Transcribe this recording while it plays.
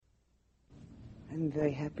I'm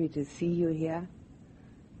very happy to see you here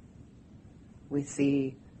with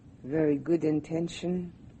the very good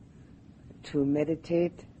intention to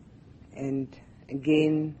meditate and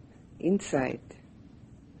gain insight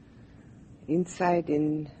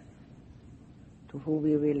into who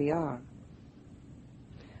we really are.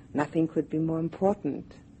 Nothing could be more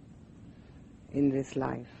important in this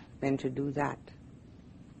life than to do that.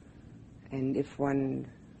 And if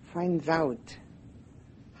one finds out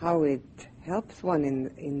how it helps one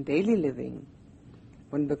in daily living,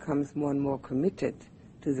 one becomes more and more committed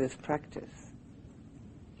to this practice.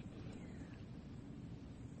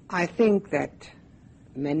 I think that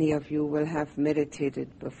many of you will have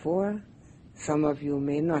meditated before. Some of you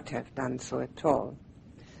may not have done so at all.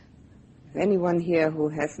 Is anyone here who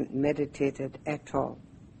hasn't meditated at all?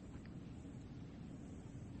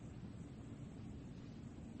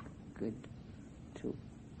 Good. Two.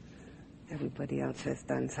 Everybody else has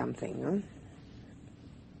done something, huh?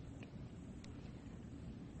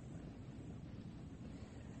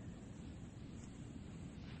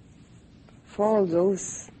 For all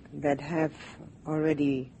those that have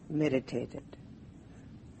already meditated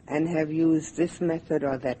and have used this method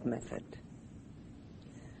or that method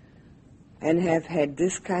and have had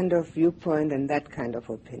this kind of viewpoint and that kind of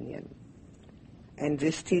opinion and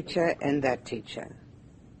this teacher and that teacher,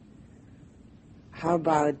 how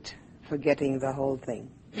about forgetting the whole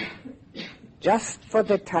thing? Just for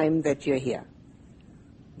the time that you're here.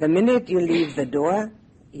 The minute you leave the door,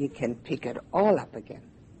 you can pick it all up again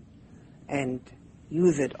and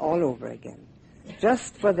use it all over again.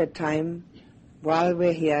 Just for the time while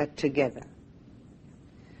we're here together.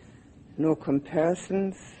 No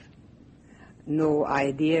comparisons, no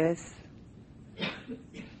ideas.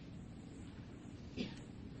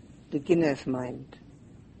 Beginner's mind.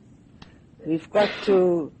 We've got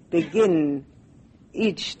to begin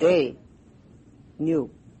each day new.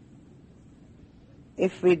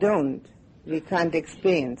 If we don't, we can't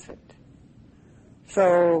experience it.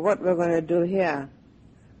 So what we're going to do here,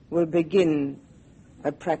 we'll begin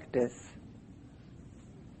a practice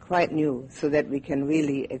quite new so that we can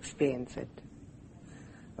really experience it.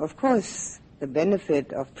 Of course, the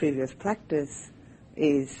benefit of previous practice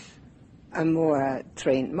is a more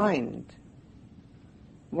trained mind,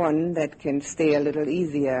 one that can stay a little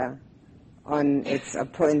easier on its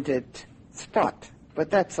appointed spot, but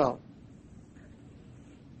that's all.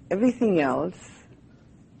 Everything else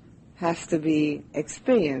has to be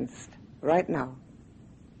experienced right now.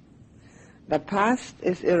 The past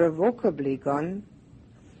is irrevocably gone.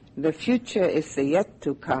 The future is the yet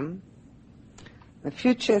to come. The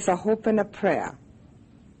future is a hope and a prayer.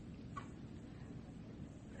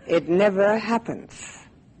 It never happens.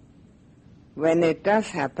 When it does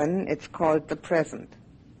happen, it's called the present.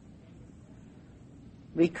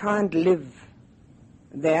 We can't live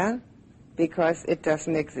there because it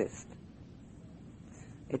doesn't exist.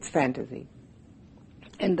 It's fantasy.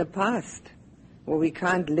 And the past, well, we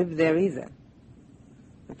can't live there either.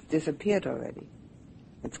 It's disappeared already.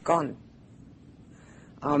 It's gone.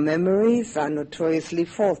 Our memories are notoriously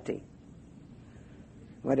faulty.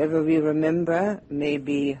 Whatever we remember may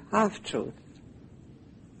be half-truth.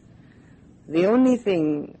 The only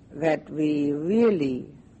thing that we really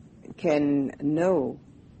can know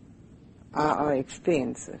are our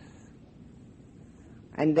experiences.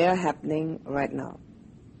 And they're happening right now.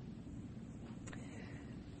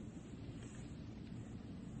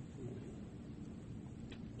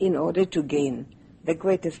 In order to gain the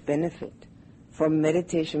greatest benefit from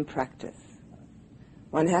meditation practice,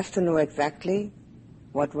 one has to know exactly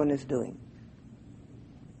what one is doing.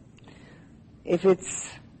 If it's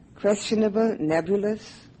questionable,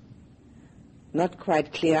 nebulous, not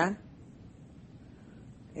quite clear,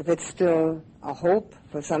 if it's still a hope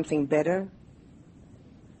for something better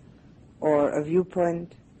or a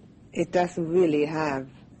viewpoint, it doesn't really have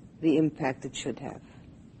the impact it should have.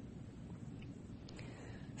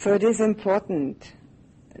 So it is important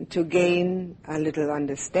to gain a little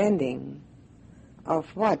understanding of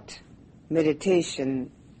what meditation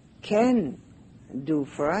can do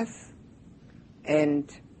for us,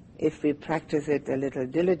 and if we practice it a little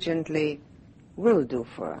diligently, will do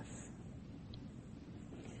for us.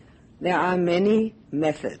 There are many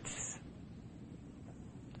methods.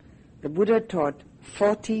 The Buddha taught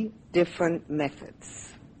 40 different methods.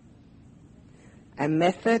 A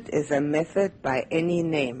method is a method by any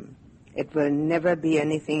name. It will never be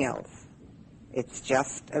anything else. It's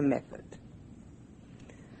just a method.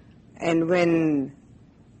 And when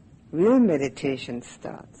real meditation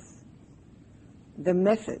starts, the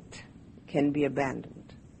method can be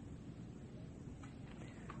abandoned.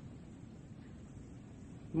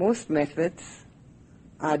 Most methods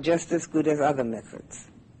are just as good as other methods.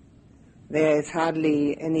 There is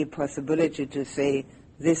hardly any possibility to say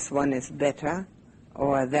this one is better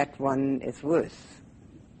or that one is worse.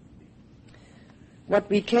 What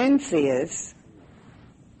we can say is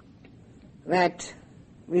that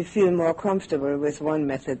we feel more comfortable with one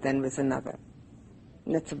method than with another.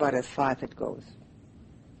 And that's about as far as it goes.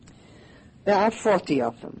 There are 40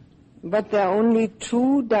 of them, but there are only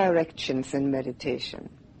 2 directions in meditation.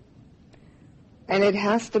 And it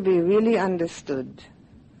has to be really understood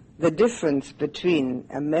the difference between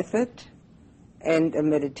a method and a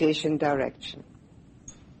meditation direction.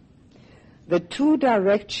 The 2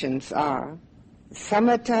 directions are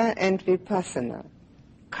samatha and vipassana,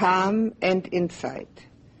 calm and insight.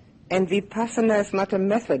 And vipassana is not a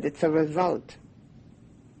method, it's a result.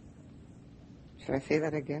 Should I say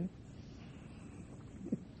that again?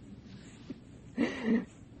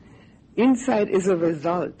 Insight is a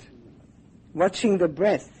result. Watching the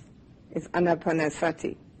breath is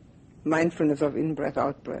anapanasati, mindfulness of in-breath,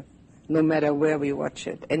 out-breath, no matter where we watch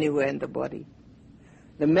it, anywhere in the body.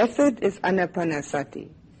 The method is anapanasati.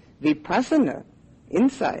 Vipassana,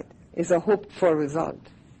 insight, is a hoped-for result,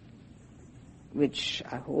 which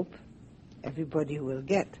I hope everybody will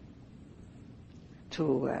get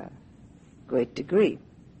to a great degree.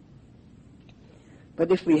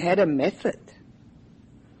 But if we had a method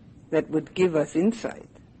that would give us insight,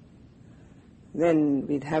 then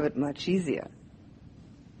we'd have it much easier.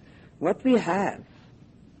 What we have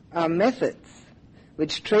are methods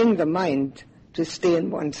which train the mind to stay in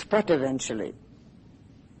one spot eventually,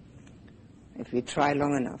 if we try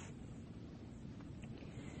long enough.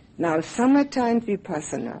 Now, samatha and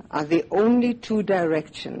vipassana are the only 2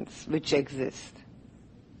 directions which exist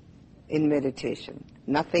in meditation,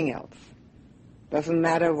 nothing else. Doesn't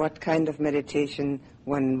matter what kind of meditation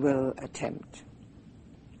one will attempt.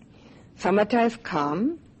 Samatha is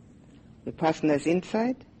calm, vipassana is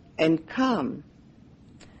insight, and calm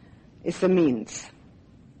is the means,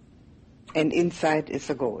 and insight is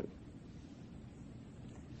the goal.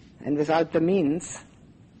 And without the means,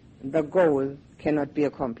 the goal cannot be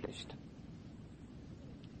accomplished.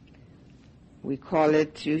 We call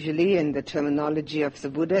it usually, in the terminology of the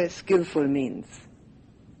Buddha, skillful means.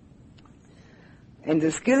 And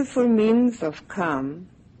the skillful means of calm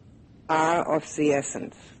are of the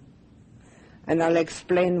essence. And I'll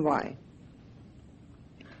explain why.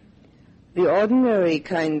 The ordinary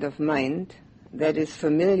kind of mind that is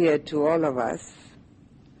familiar to all of us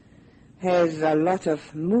has a lot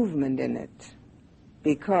of movement in it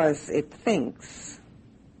because it thinks.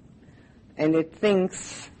 And it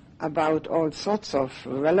thinks about all sorts of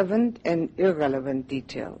relevant and irrelevant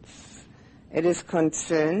details. It is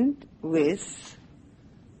concerned with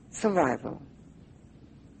survival,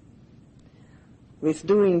 with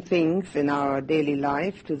doing things in our daily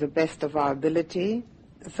life to the best of our ability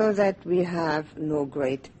so that we have no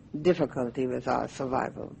great difficulty with our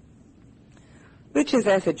survival, which is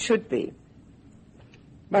as it should be.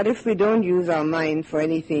 But if we don't use our mind for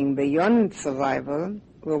anything beyond survival,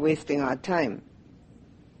 we're wasting our time,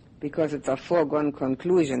 because it's a foregone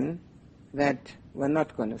conclusion that we're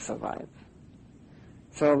not going to survive.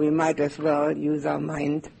 So we might as well use our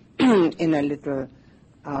mind in a little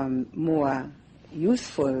more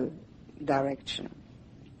useful direction.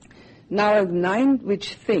 Now, a mind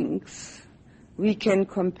which thinks we can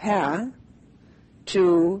compare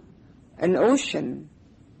to an ocean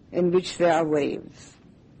in which there are waves.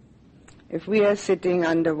 If we are sitting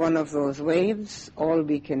under one of those waves, all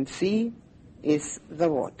we can see is the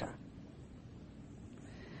water.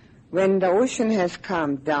 When the ocean has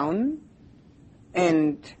calmed down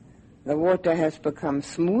and the water has become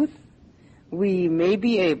smooth, we may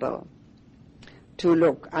be able to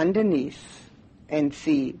look underneath and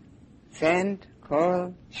see sand,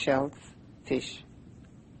 coral, shells, fish.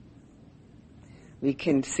 We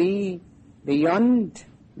can see beyond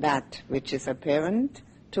that which is apparent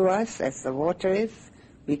to us as the water is.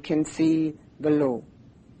 We can see below.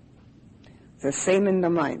 The same in the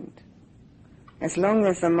mind. As long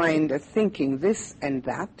as the mind is thinking this and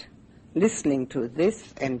that, listening to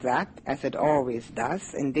this and that, as it always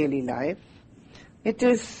does in daily life, it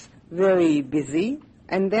is very busy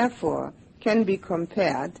and therefore can be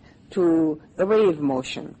compared to the wave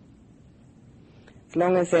motion. As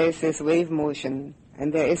long as there is this wave motion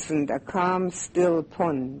and there isn't a calm, still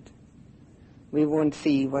pond, we won't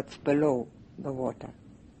see what's below the water.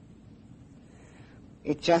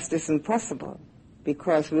 It just isn't possible,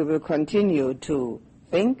 because we will continue to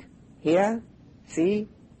think, hear, see,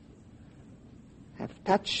 have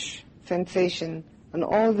touch, sensation, and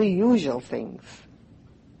all the usual things.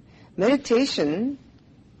 Meditation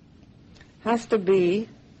has to be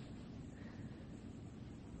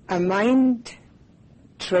a mind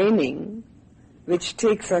training which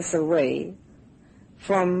takes us away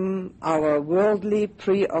from our worldly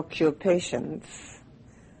preoccupations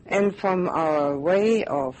and from our way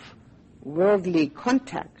of worldly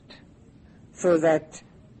contact, so that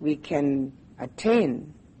we can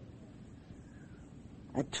attain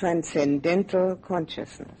a transcendental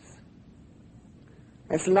consciousness.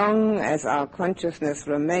 As long as our consciousness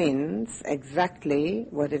remains exactly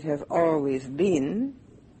what it has always been,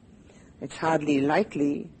 it's hardly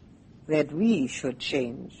likely that we should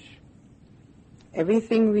change.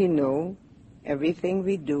 Everything we know, everything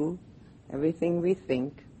we do, everything we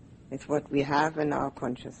think is what we have in our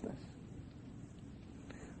consciousness.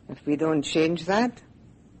 If we don't change that,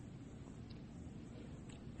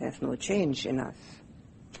 there's no change in us.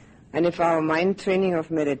 And if our mind training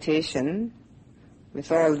of meditation,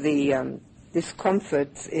 with all the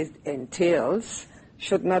discomforts it entails,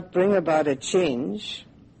 should not bring about a change,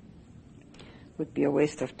 it would be a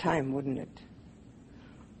waste of time, wouldn't it?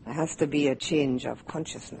 There has to be a change of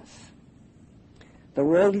consciousness. The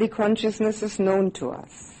worldly consciousness is known to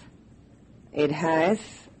us. It has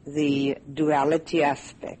the duality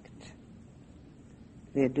aspect.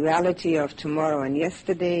 The duality of tomorrow and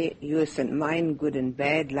yesterday, yours and mine, good and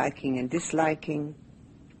bad, liking and disliking,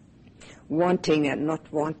 wanting and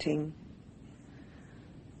not wanting,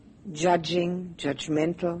 judging,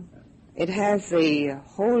 judgmental. It has a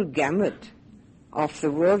whole gamut of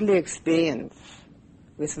the worldly experience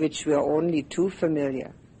with which we are only too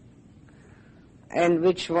familiar, and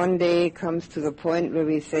which one day comes to the point where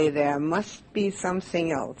we say there must be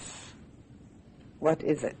something else. What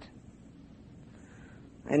is it?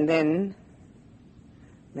 And then,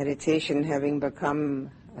 meditation having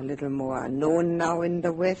become a little more known now in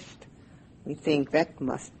the West, we think that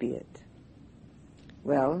must be it.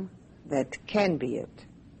 Well, that can be it,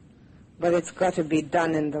 but it's got to be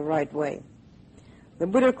done in the right way. The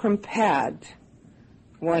Buddha compared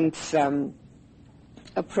one's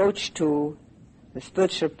approach to the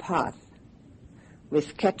spiritual path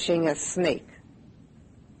with catching a snake.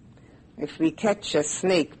 If we catch a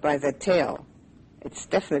snake by the tail, it's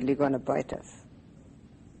definitely going to bite us.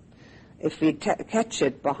 If we catch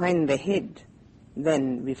it behind the head,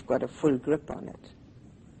 then we've got a full grip on it.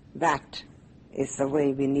 That is the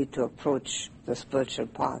way we need to approach the spiritual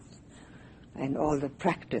path and all the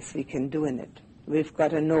practice we can do in it. We've got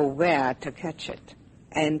to know where to catch it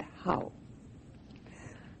and how.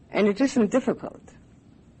 And it isn't difficult,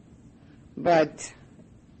 but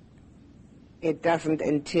it doesn't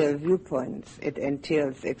entail viewpoints, it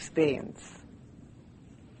entails experience.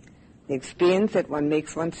 The experience that one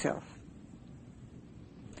makes oneself.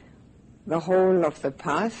 The whole of the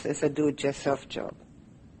path is a do-it-yourself job.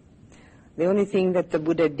 The only thing that the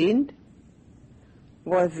Buddha did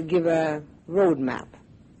was give a roadmap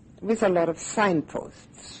with a lot of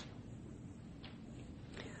signposts.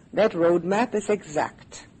 That roadmap is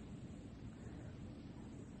exact,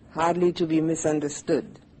 hardly to be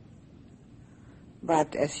misunderstood.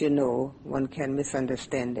 But as you know, one can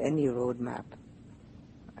misunderstand any roadmap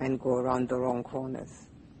and go around the wrong corners.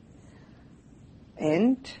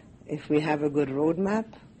 And if we have a good roadmap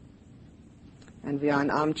and we are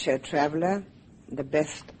an armchair traveler, the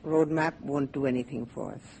best roadmap won't do anything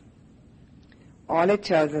for us. All it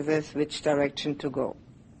tells us is which direction to go.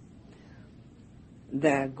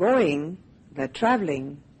 The going, the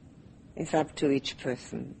traveling, is up to each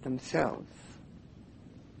person themselves.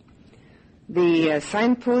 The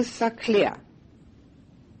signposts are clear.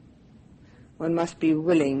 One must be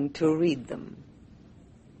willing to read them.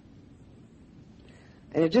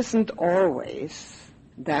 And it isn't always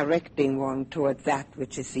directing one toward that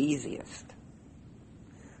which is the easiest,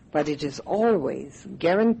 but it is always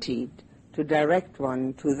guaranteed to direct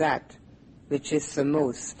one to that which is the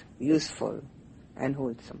most useful and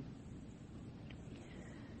wholesome.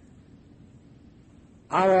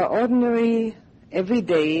 Our ordinary,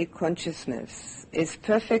 everyday consciousness is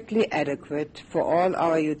perfectly adequate for all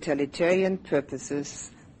our utilitarian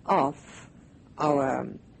purposes of our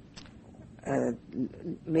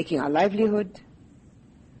making our livelihood,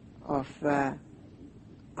 of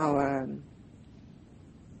our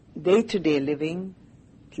day-to-day living,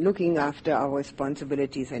 looking after our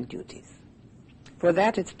responsibilities and duties. For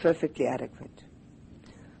that, it's perfectly adequate.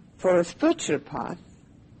 For a spiritual path,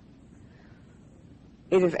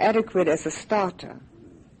 it is adequate as a starter.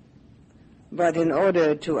 But in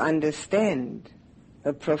order to understand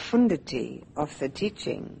the profundity of the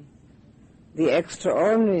teaching, the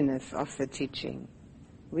extraordinariness of the teaching,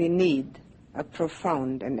 we need a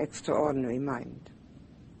profound and extraordinary mind.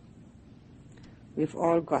 We've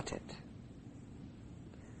all got it.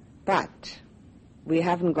 But we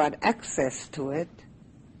haven't got access to it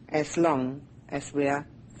as long as we are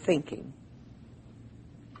thinking.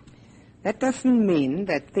 That doesn't mean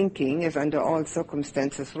that thinking is under all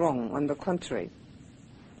circumstances wrong. On the contrary,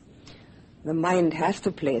 the mind has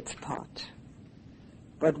to play its part.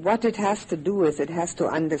 But what it has to do is it has to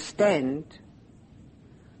understand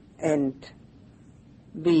and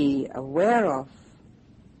be aware of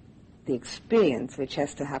the experience which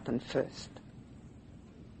has to happen first.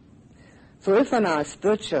 So if on our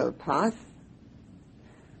spiritual path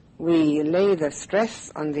we lay the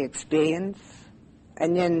stress on the experience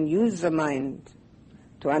and then use the mind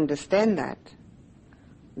to understand that,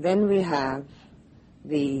 then we have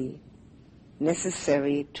the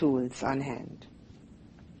necessary tools on hand.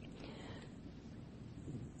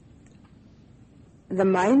 The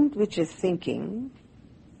mind which is thinking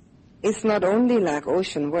is not only like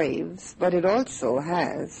ocean waves, but it also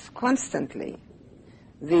has constantly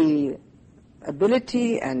the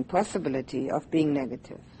ability and possibility of being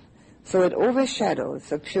negative. So it overshadows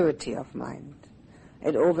the purity of mind.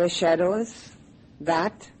 It overshadows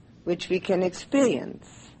that which we can experience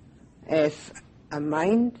as a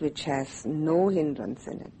mind which has no hindrance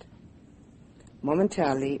in it,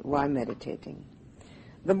 momentarily while meditating.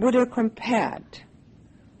 The Buddha compared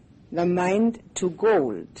the mind to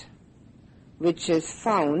gold, which is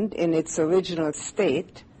found in its original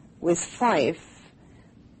state with 5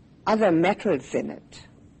 other metals in it.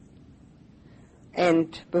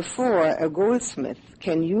 And before a goldsmith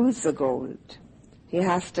can use the gold, he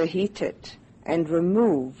has to heat it and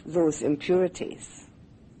remove those impurities.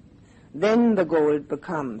 Then the gold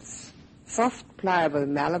becomes soft, pliable,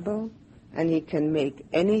 malleable, and he can make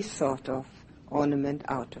any sort of ornament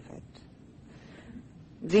out of it.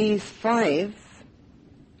 These 5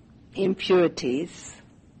 impurities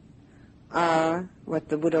are what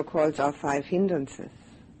the Buddha calls our 5 hindrances.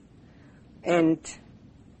 And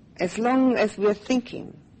as long as we're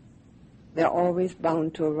thinking, they're always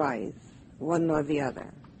bound to arise, one or the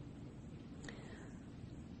other.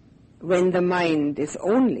 When the mind is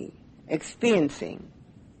only experiencing,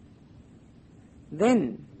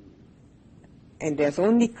 then, and there's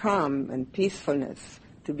only calm and peacefulness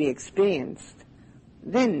to be experienced,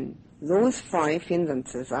 then those 5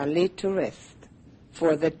 hindrances are laid to rest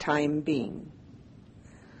for the time being.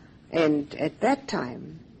 And at that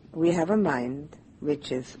time, we have a mind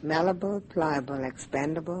which is malleable, pliable,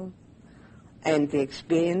 expandable, and the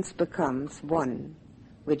experience becomes one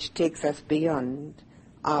which takes us beyond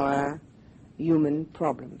our human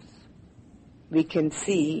problems. We can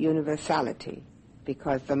see universality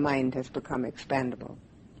because the mind has become expandable.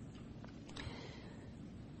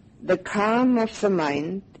 The calm of the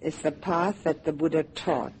mind is the path that the Buddha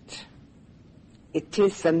taught. It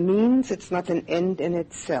is a means, it's not an end in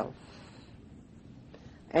itself.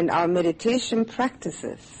 And our meditation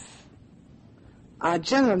practices are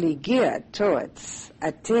generally geared towards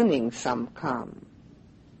attaining some calm,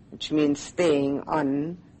 which means staying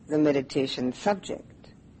on the meditation subject.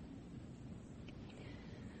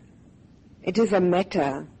 It is a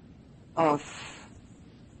matter of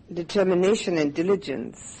determination and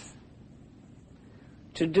diligence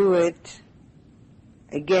to do it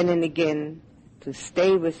again and again, to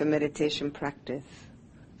stay with the meditation practice,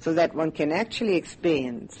 so that one can actually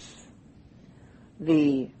experience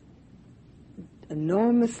the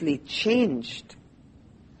enormously changed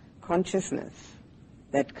consciousness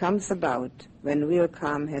that comes about when real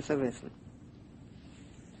calm has arisen.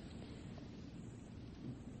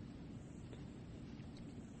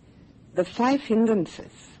 The 5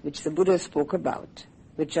 hindrances which the Buddha spoke about,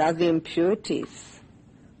 which are the impurities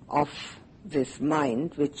of this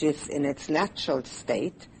mind, which is in its natural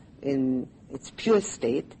state, in its pure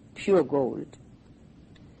state, pure gold,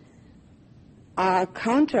 are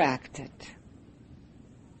counteracted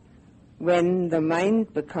when the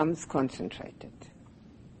mind becomes concentrated.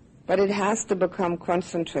 But it has to become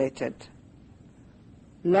concentrated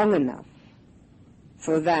long enough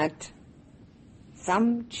so that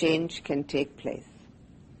some change can take place.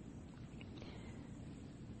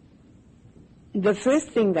 The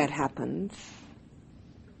first thing that happens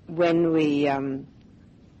when we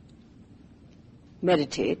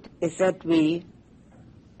meditate is that we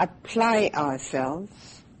apply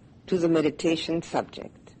ourselves to the meditation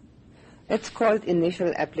subject. It's called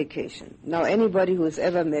initial application. Now, anybody who's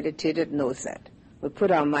ever meditated knows that. We put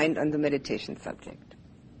our mind on the meditation subject.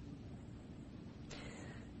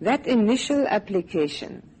 That initial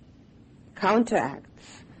application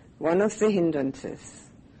counteracts one of the hindrances,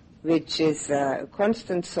 which is a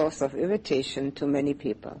constant source of irritation to many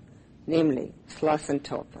people, namely sloth and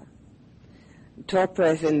torpor. Torpor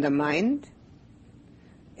is in the mind,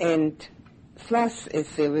 and sloth is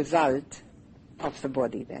the result of the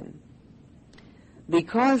body then.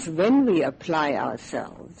 Because when we apply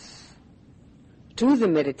ourselves to the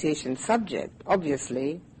meditation subject,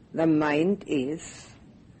 obviously the mind is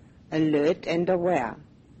alert and aware.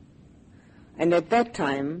 And at that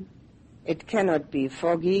time, it cannot be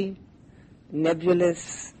foggy,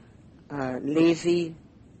 nebulous, lazy,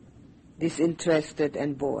 disinterested,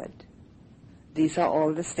 and bored. These are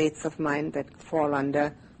all the states of mind that fall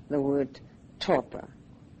under the word torpor.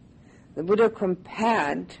 The Buddha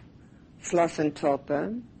compared sloth and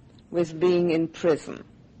torpor with being in prison.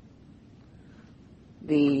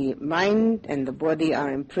 The mind and the body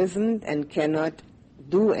are imprisoned and cannot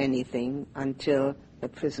do anything until the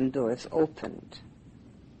prison door is opened.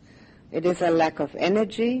 It is a lack of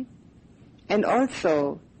energy, and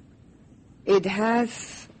also it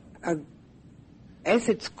has, as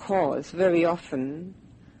its cause, very often,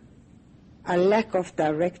 a lack of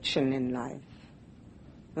direction in life.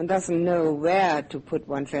 One doesn't know where to put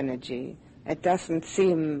one's energy. It doesn't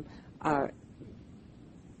seem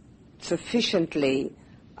sufficiently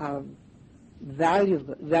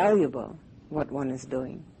valuable what one is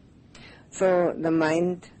doing. So the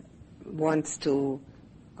mind wants to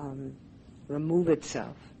remove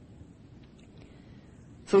itself.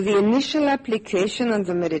 So the initial application on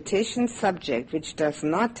the meditation subject, which does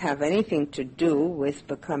not have anything to do with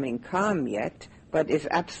becoming calm yet, but is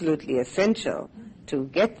absolutely essential to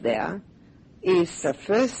get there, is the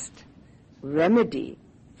first remedy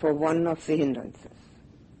for one of the hindrances.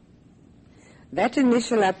 That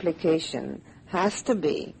initial application has to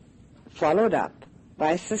be followed up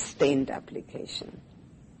by sustained application,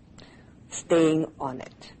 staying on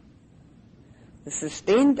it. The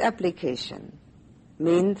sustained application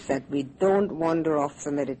means that we don't wander off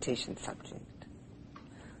the meditation subject.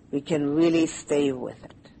 We can really stay with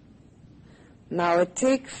it. Now it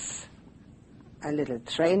takes a little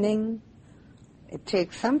training. It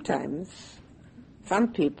takes sometimes,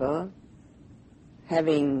 some people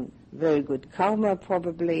having very good karma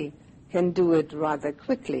probably can do it rather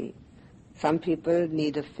quickly. Some people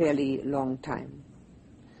need a fairly long time.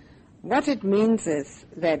 What it means is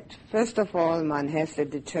that, first of all, one has the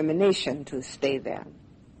determination to stay there.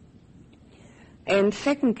 And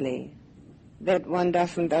secondly, that one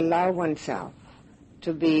doesn't allow oneself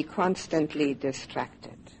to be constantly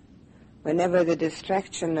distracted. Whenever the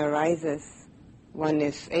distraction arises, one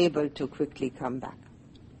is able to quickly come back.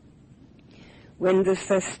 When the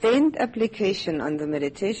sustained application on the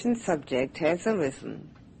meditation subject has arisen,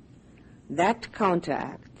 that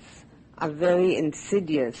counteracts a very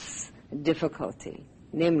insidious difficulty,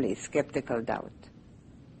 namely skeptical doubt.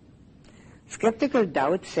 Skeptical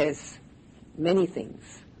doubt says many things.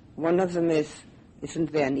 One of them is,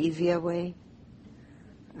 isn't there an easier way?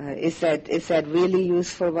 Is that really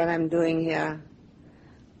useful what I'm doing here?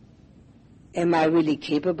 Am I really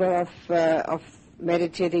capable of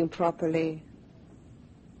meditating properly?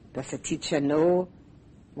 Does the teacher know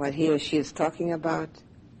what he or she is talking about?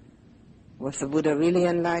 Was the Buddha really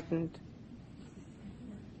enlightened?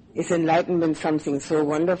 Is enlightenment something so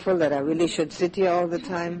wonderful that I really should sit here all the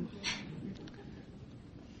time?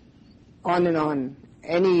 On and on,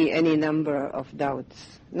 any number of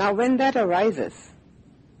doubts. Now when that arises,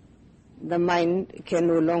 the mind can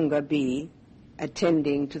no longer be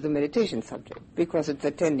attending to the meditation subject because it's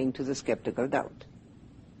attending to the skeptical doubt.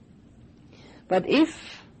 But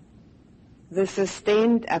if the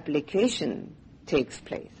sustained application takes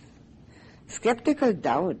place, skeptical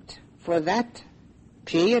doubt for that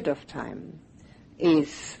period of time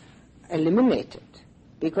is eliminated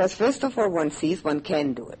because first of all one sees one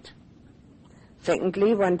can do it.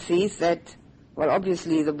 Secondly, one sees that, well,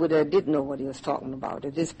 obviously the Buddha did know what he was talking about.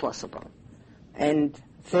 It is possible. And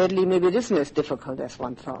thirdly, maybe it isn't as difficult as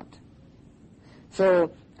one thought.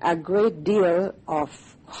 So a great deal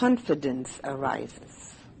of confidence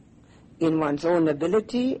arises in one's own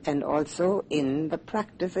ability and also in the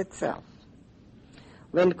practice itself.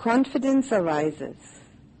 When confidence arises,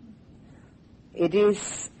 it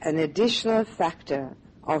is an additional factor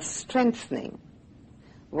of strengthening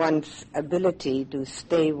one's ability to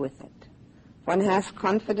stay with it. One has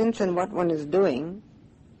confidence in what one is doing,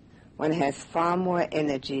 one has far more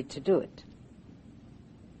energy to do it.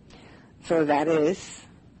 So that is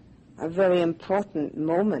a very important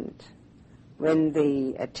moment when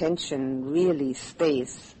the attention really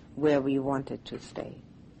stays where we want it to stay.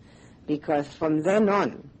 Because from then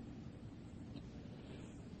on,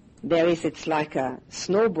 it's like a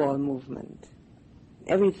snowball movement.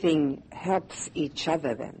 Everything helps each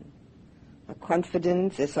other then. The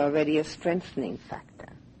confidence is already a strengthening factor.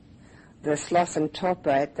 The sloth and torpor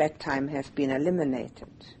at that time has been eliminated.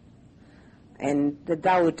 And the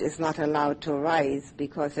doubt is not allowed to arise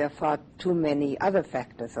because there are far too many other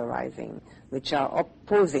factors arising which are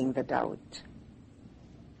opposing the doubt.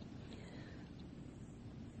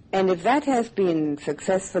 And if that has been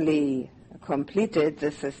successfully completed,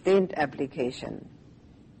 the sustained application,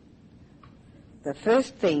 the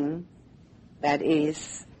first thing that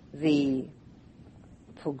is the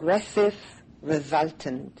progressive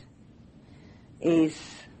resultant is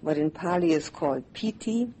what in Pali is called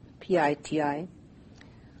piti, P-I-T-I,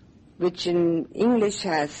 which in English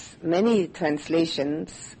has many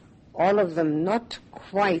translations, all of them not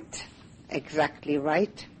quite exactly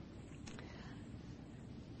right.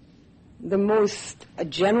 The most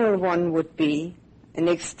general one would be an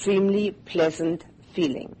extremely pleasant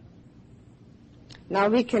feeling. Now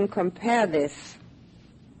we can compare this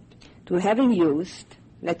to having used,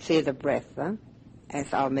 let's say, the breath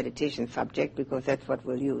as our meditation subject, because that's what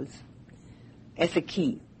we'll use, as a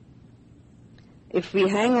key. If we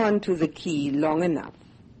hang on to the key long enough,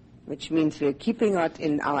 which means we're keeping it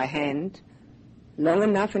in our hand long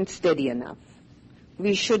enough and steady enough,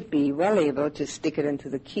 we should be well able to stick it into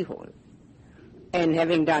the keyhole. And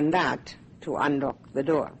having done that, to unlock the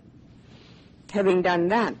door. Having done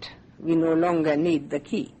that, we no longer need the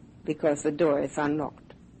key because the door is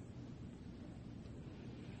unlocked.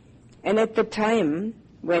 And at the time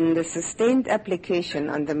when the sustained application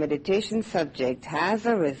on the meditation subject has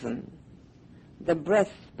arisen, the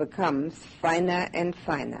breath becomes finer and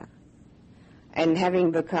finer. And having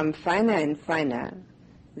become finer and finer,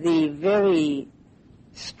 the very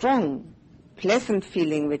strong, pleasant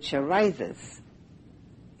feeling which arises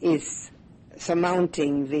is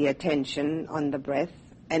surmounting the attention on the breath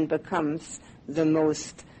and becomes the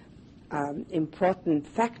most important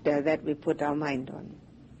factor that we put our mind on.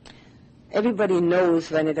 Everybody knows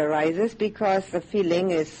when it arises because the feeling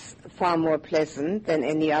is far more pleasant than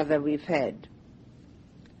any other we've had.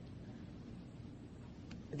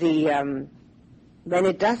 When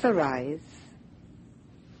it does arise,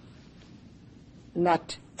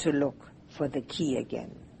 not to look for the key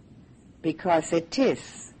again, because it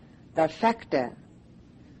is the factor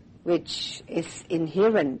which is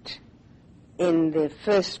inherent in the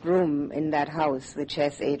first room in that house, which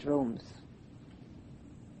has 8 rooms,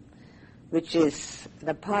 which is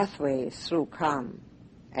the pathway through calm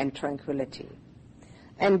and tranquility.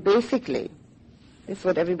 And basically, it's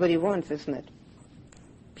what everybody wants, isn't it?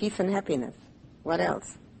 Peace and happiness. What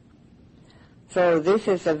else? So this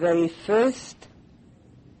is the very first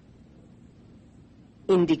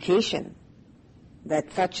indication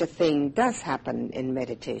that such a thing does happen in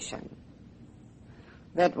meditation,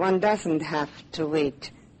 that one doesn't have to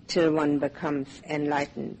wait till one becomes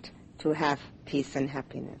enlightened to have peace and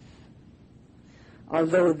happiness.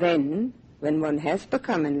 Although then, when one has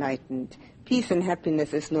become enlightened, peace and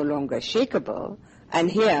happiness is no longer shakeable, and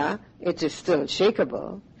here it is still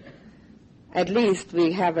shakeable, at least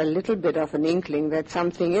we have a little bit of an inkling that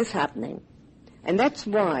something is happening. And that's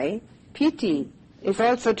why piti is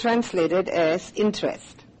also translated as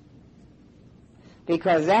interest,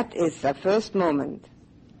 because that is the first moment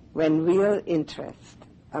when real interest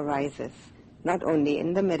arises, not only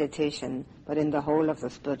in the meditation, but in the whole of the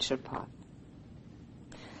spiritual path.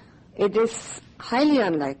 It is highly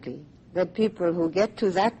unlikely that people who get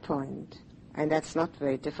to that point, and that's not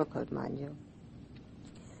very difficult, mind you,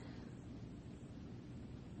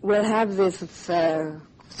 will have this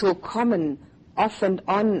so common off and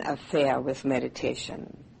on affair with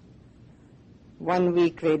meditation. One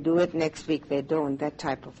week they do it, next week they don't, that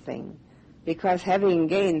type of thing. Because having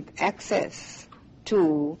gained access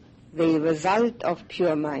to the result of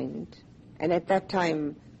pure mind, and at that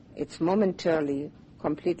time it's momentarily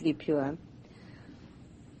completely pure,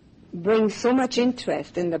 brings so much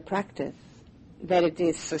interest in the practice that it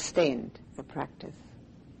is sustained, the practice.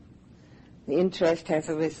 The interest has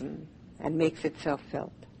arisen and makes itself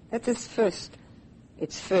felt. That is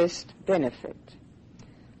its first benefit.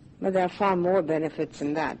 But there are far more benefits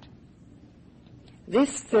than that. This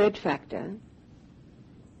third factor,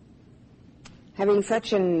 having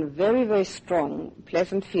such a very, very strong,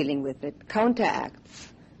 pleasant feeling with it,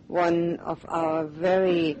 counteracts one of our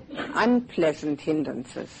very unpleasant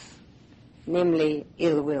hindrances, namely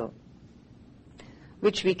ill will,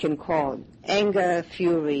 which we can call anger,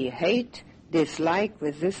 fury, hate, dislike,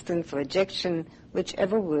 resistance, rejection,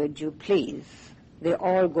 whichever word you please. They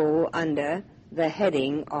all go under the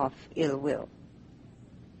heading of ill will.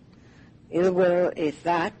 Ill will is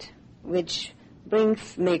that which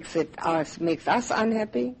makes us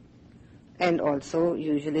unhappy, and also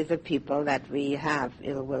usually the people that we have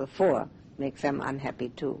ill will for makes them unhappy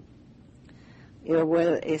too. Ill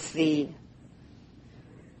will is the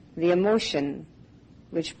the emotion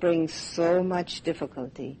which brings so much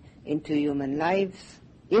difficulty into human lives,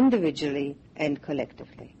 individually and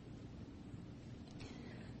collectively.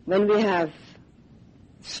 When we have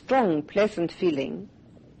strong, pleasant feeling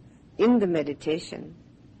in the meditation,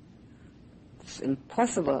 it's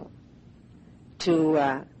impossible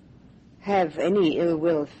to have any ill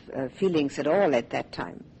will feelings at all at that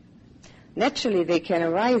time. Naturally, they can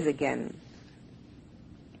arise again.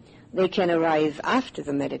 They can arise after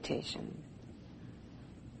the meditation.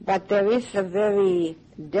 But there is a very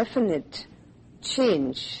definite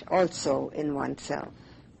change also in oneself.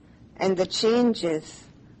 And the change is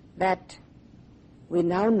that we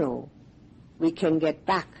now know we can get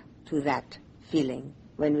back to that feeling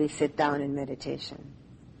when we sit down in meditation.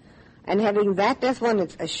 And having that as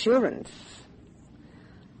one's assurance,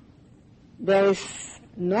 there is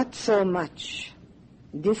not so much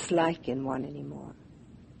dislike in one anymore.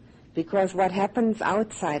 Because what happens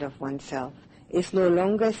outside of oneself is no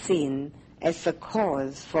longer seen as the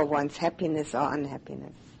cause for one's happiness or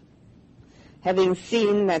unhappiness. Having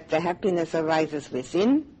seen that the happiness arises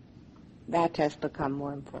within, that has become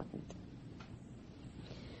more important.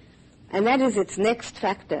 And that is its next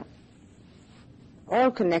factor,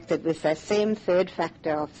 all connected with that same third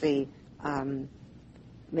factor of the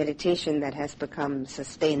meditation that has become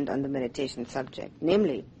sustained on the meditation subject,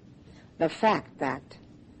 namely the fact that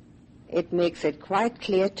it makes it quite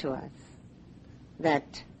clear to us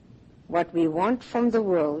that what we want from the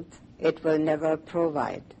world, it will never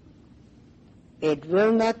provide. It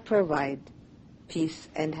will not provide peace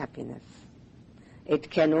and happiness.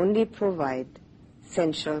 It can only provide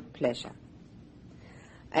sensual pleasure.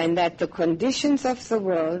 And that the conditions of the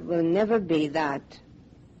world will never be that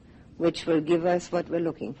which will give us what we're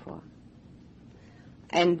looking for.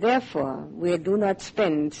 And therefore, we do not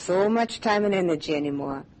spend so much time and energy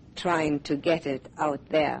anymore trying to get it out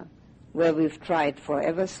there, where we've tried for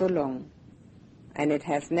ever so long, and it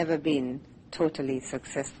has never been totally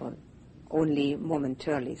successful, only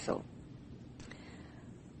momentarily so.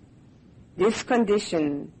 This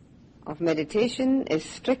condition of meditation is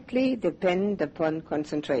strictly dependent upon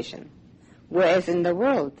concentration, whereas in the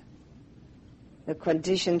world, the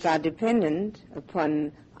conditions are dependent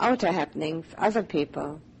upon outer happenings, other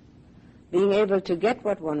people, being able to get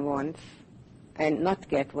what one wants and not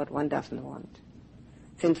get what one doesn't want.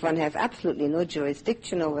 Since one has absolutely no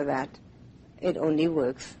jurisdiction over that, it only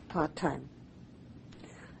works part-time.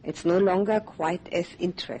 It's no longer quite as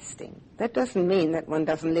interesting. That doesn't mean that one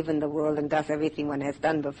doesn't live in the world and does everything one has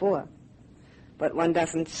done before. But one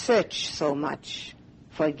doesn't search so much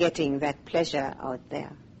for getting that pleasure out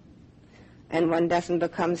there. And one doesn't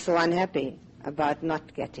become so unhappy about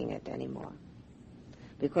not getting it anymore,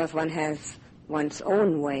 because one has one's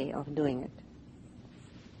own way of doing it.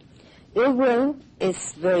 Ill will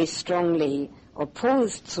is very strongly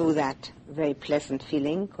opposed to that very pleasant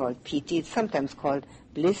feeling called piti. It's sometimes called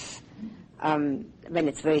bliss when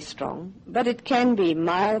it's very strong. But it can be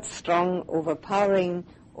mild, strong, overpowering,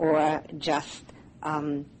 or just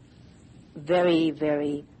very,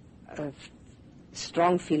 very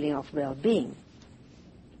strong feeling of well-being.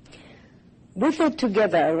 With it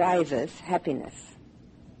together arises happiness.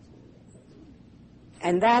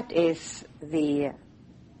 And that is the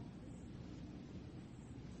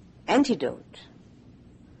antidote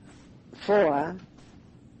for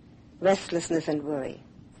restlessness and worry.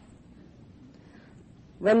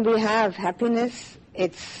 When we have happiness,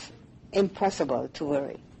 it's impossible to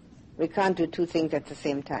worry. We can't do two things at the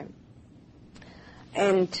same time.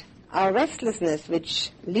 And our restlessness,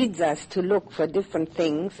 which leads us to look for different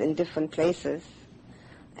things in different places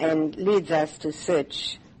and leads us to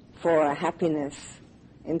search for happiness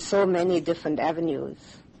in so many different avenues,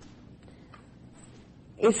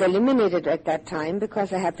 is eliminated at that time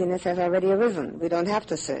because the happiness has already arisen. We don't have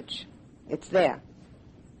to search. It's there.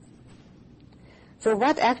 So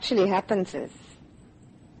what actually happens is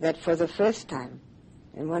that for the first time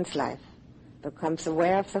in one's life becomes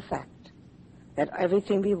aware of the fact that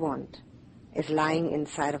everything we want is lying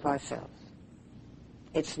inside of ourselves.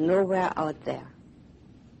 It's nowhere out there.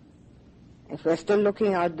 If we're still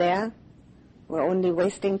looking out there, we're only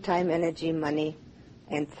wasting time, energy, money,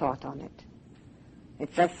 and thought on it.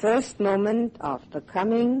 It's the first moment of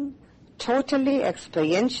becoming totally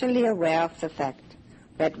experientially aware of the fact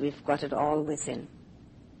that we've got it all within.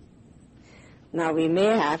 Now, we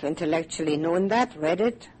may have intellectually known that, read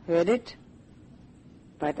it, heard it,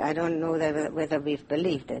 but I don't know whether we've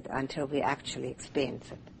believed it until we actually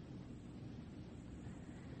experience it.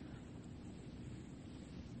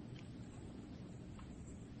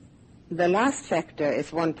 The last factor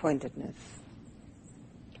is one-pointedness.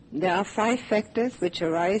 There are 5 factors which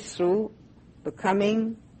arise through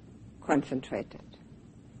becoming concentrated.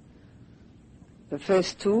 The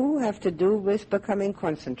first 2 have to do with becoming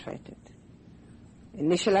concentrated.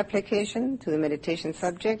 Initial application to the meditation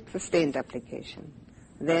subject, sustained application.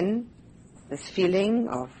 Then this feeling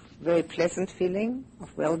of, very pleasant feeling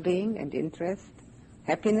of well-being and interest,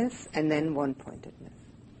 happiness, and then one-pointedness.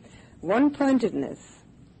 One-pointedness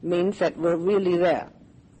means that we're really there.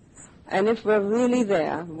 And if we're really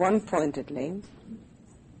there, one-pointedly,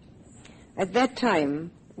 at that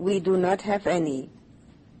time we do not have any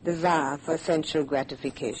desire for sensual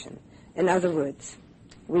gratification. In other words,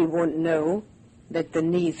 we won't know that the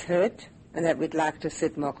knees hurt and that we'd like to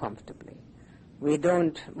sit more comfortably. We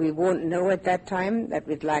won't know at that time that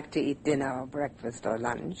we'd like to eat dinner or breakfast or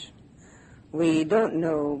lunch. We don't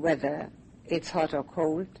know whether it's hot or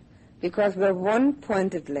cold, because we're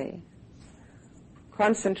one-pointedly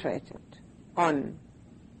concentrated on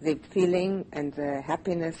the feeling and the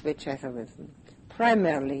happiness which has arisen.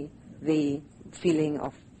 Primarily the feeling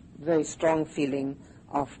of, very strong feeling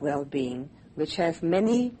of well-being, which has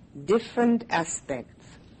many different aspects.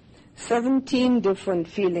 17 different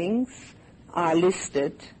feelings are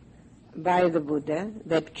listed by the Buddha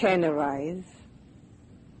that can arise,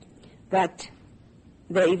 but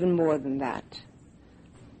they're even more than that.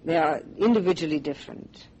 They are individually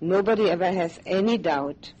different. Nobody ever has any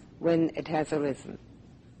doubt when it has arisen,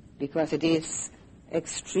 because it is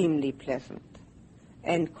extremely pleasant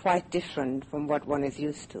and quite different from what one is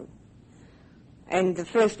used to. And the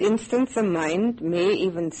first instance, the mind may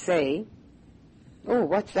even say, "Oh,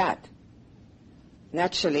 what's that?"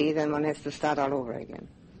 Naturally, then one has to start all over again.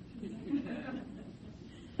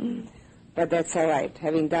 But that's all right.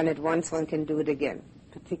 Having done it once, one can do it again,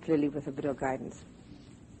 particularly with a bit of guidance.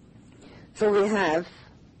 So we have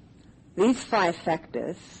these 5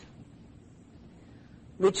 factors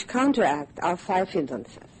which counteract our 5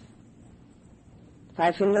 hindrances.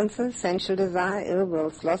 5 hindrances: sensual desire, ill will,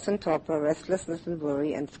 sloth and torpor, restlessness and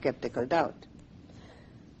worry, and skeptical doubt.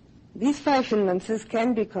 These 5 hindrances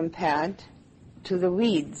can be compared to the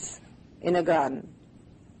weeds in a garden.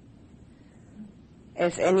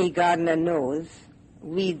 As any gardener knows,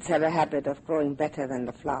 weeds have a habit of growing better than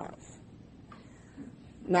the flowers.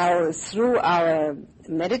 Now, through our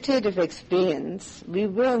meditative experience, we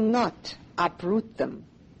will not uproot them.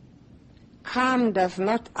 Calm does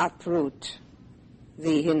not uproot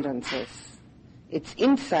the hindrances. It's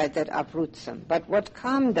insight that uproots them. But what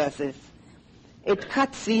calm does is, it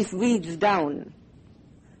cuts these weeds down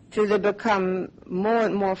till they become more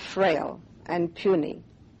and more frail and puny,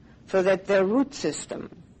 so that their root system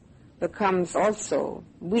becomes also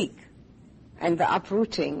weak, and the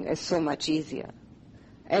uprooting is so much easier.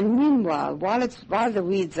 And meanwhile, while the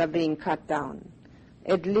weeds are being cut down,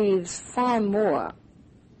 it leaves far more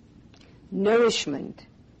nourishment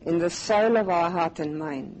in the soil of our heart and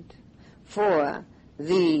mind for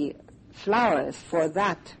the flowers, for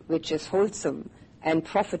that which is wholesome and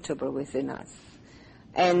profitable within us.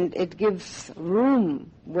 And it gives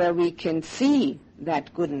room where we can see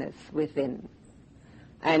that goodness within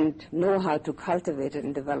and know how to cultivate it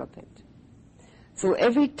and develop it. So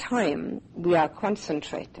every time we are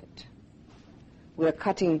concentrated, we are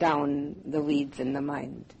cutting down the weeds in the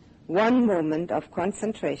mind. One moment of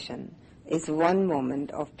concentration is one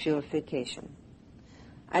moment of purification.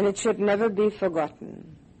 And it should never be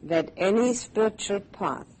forgotten that any spiritual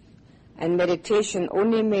path, and meditation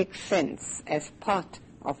only makes sense as part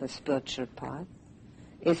of a spiritual path,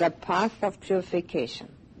 is a path of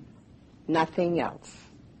purification, nothing else.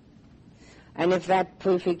 And if that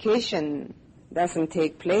purification doesn't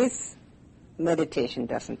take place, meditation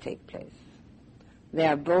doesn't take place. They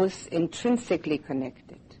are both intrinsically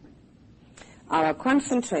connected. Our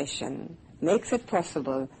concentration makes it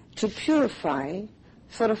possible to purify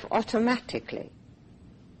sort of automatically,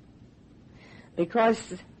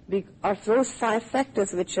 because of those 5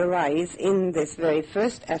 factors which arise in this very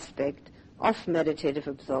first aspect of meditative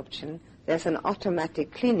absorption. There's an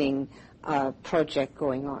automatic cleaning project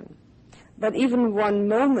going on. But even one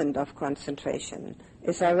moment of concentration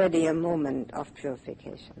is already a moment of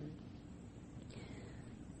purification.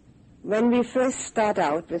 When we first start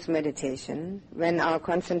out with meditation, when our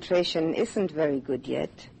concentration isn't very good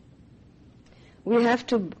yet, we have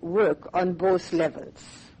to work on both levels,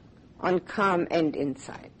 on calm and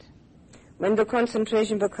insight. When the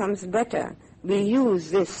concentration becomes better, we use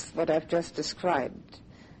this, what I've just described,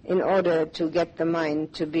 in order to get the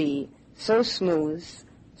mind to be so smooth,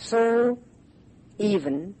 so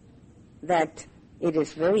even, that it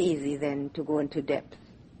is very easy then to go into depth.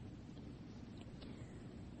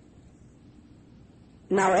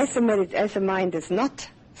 Now, as the mind is not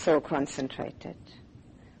so concentrated.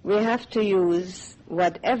 We have to use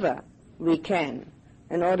whatever we can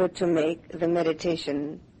in order to make the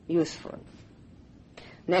meditation useful.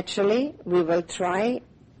 Naturally, we will try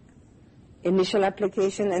initial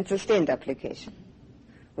application and sustained application.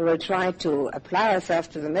 We will try to apply ourselves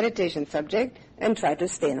to the meditation subject and try to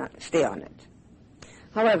stay on it.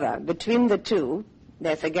 However, between the two,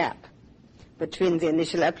 there's a gap. Between the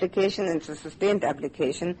initial application and the sustained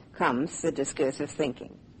application comes the discursive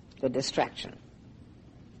thinking, the distraction.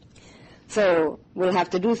 So we'll have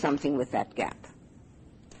to do something with that gap,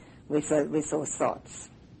 with those thoughts.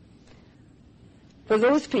 For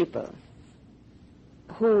those people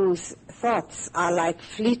whose thoughts are like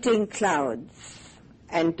fleeting clouds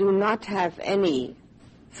and do not have any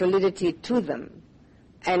solidity to them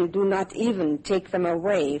and do not even take them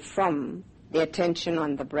away from the attention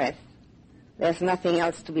on the breath, there's nothing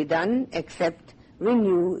else to be done except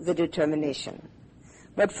renew the determination.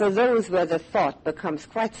 But for those where the thought becomes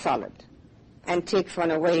quite solid and takes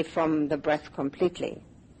one away from the breath completely,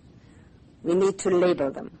 we need to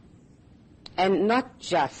label them. And not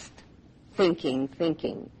just thinking.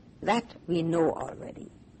 That we know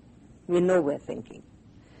already. We know we're thinking.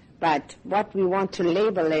 But what we want to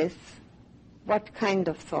label is what kind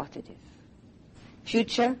of thought it is.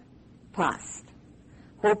 Future, past.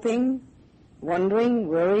 Hoping, wondering,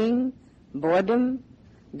 worrying, boredom,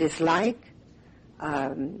 dislike,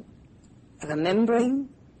 remembering,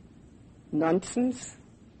 nonsense,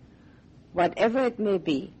 whatever it may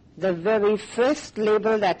be, the very first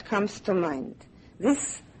label that comes to mind.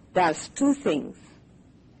 This does two things.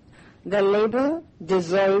 The label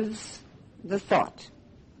dissolves the thought,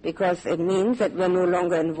 because it means that we're no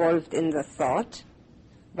longer involved in the thought,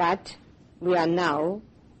 but we are now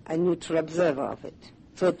a neutral observer of it.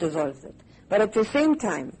 So it dissolves it. But at the same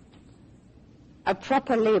time, a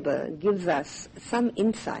proper label gives us some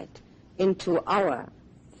insight into our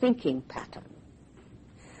thinking pattern.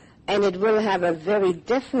 And it will have a very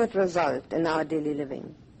definite result in our daily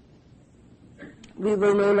living. We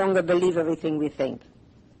will no longer believe everything we think.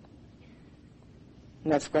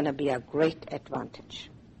 And that's going to be a great advantage.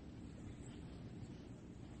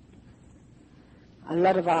 A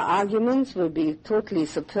lot of our arguments will be totally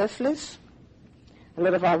superfluous. A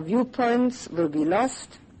lot of our viewpoints will be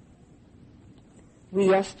lost. We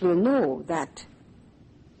just will know that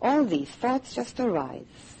all these thoughts just arise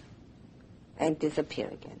and disappear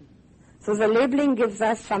again. So the labeling gives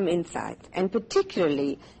us some insight, and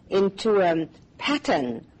particularly into a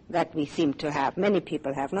pattern that we seem to have. Many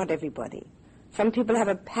people have, not everybody. Some people have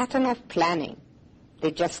a pattern of planning.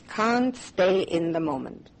 They just can't stay in the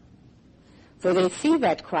moment. So they see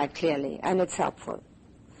that quite clearly, and it's helpful.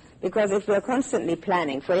 Because if we're constantly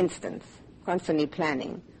planning, for instance, constantly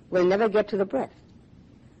planning, we'll never get to the breath.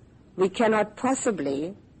 We cannot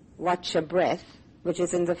possibly watch a breath which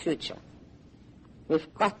is in the future.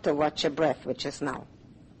 We've got to watch a breath which is now.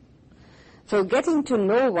 So getting to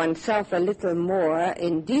know oneself a little more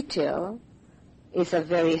in detail is a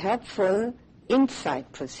very helpful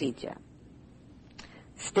insight procedure.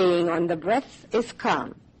 Staying on the breath is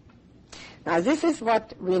calm. Now this is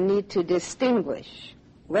what we need to distinguish.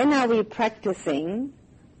 When are we practicing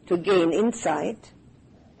to gain insight,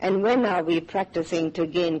 and when are we practicing to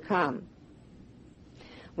gain calm?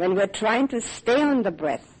 When we're trying to stay on the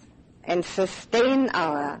breath and sustain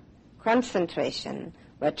our concentration,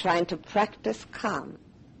 we're trying to practice calm.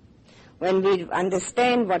 When we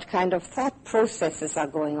understand what kind of thought processes are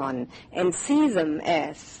going on and see them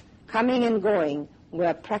as coming and going,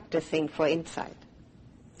 we're practicing for insight.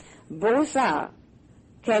 Both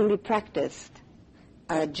can be practiced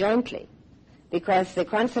jointly, because the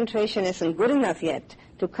concentration isn't good enough yet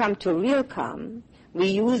to come to real calm. We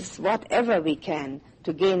use whatever we can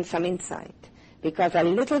to gain some insight, because a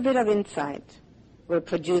little bit of insight will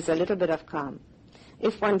produce a little bit of calm.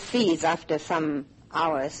 If one sees after some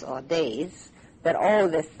hours or days that all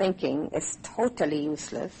this thinking is totally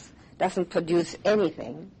useless, doesn't produce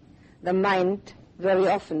anything, the mind very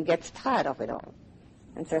often gets tired of it all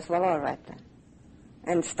and says, well, all right then,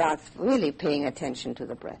 and starts really paying attention to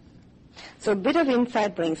the breath. So a bit of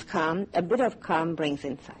insight brings calm, a bit of calm brings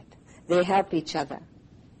insight. They help each other.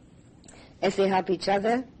 As they help each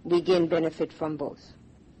other, we gain benefit from both.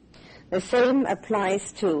 The same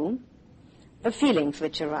applies to the feelings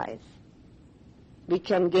which arise. We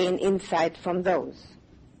can gain insight from those.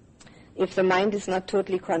 If the mind is not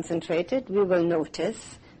totally concentrated, we will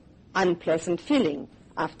notice unpleasant feeling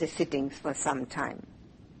after sittings for some time.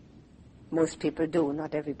 Most people do,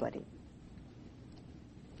 not everybody.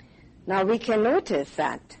 Now we can notice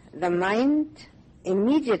that the mind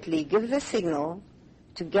immediately gives a signal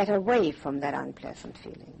to get away from that unpleasant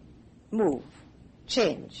feeling. Move,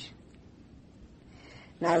 change.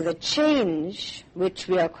 Now the change which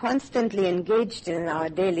we are constantly engaged in our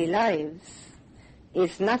daily lives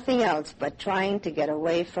is nothing else but trying to get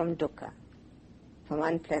away from dukkha, from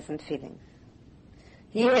unpleasant feelings.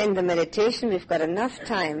 Here in the meditation we've got enough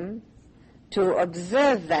time to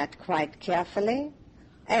observe that quite carefully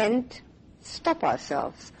and stop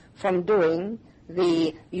ourselves from doing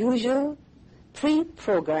the usual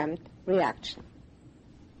pre-programmed reaction.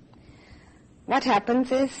 What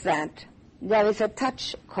happens is that there is a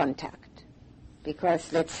touch contact,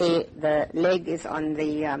 because let's say the leg is on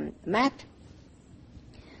the mat,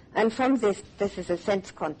 and from this is a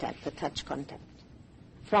sense contact, a touch contact.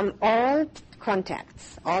 From all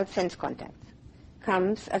contacts, all sense contacts,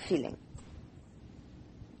 comes a feeling.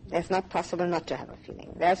 It's not possible not to have a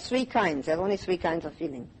feeling. There are there's only three kinds of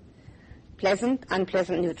feeling: pleasant,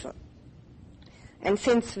 unpleasant, neutral. And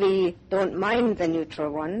since we don't mind the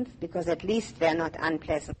neutral ones, because at least they're not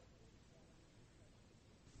unpleasant,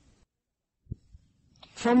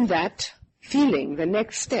 from that feeling, the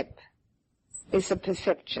next step is a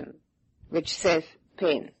perception which says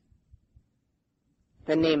pain,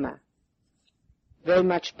 the nema, very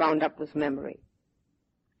much bound up with memory.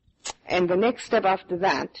 And the next step after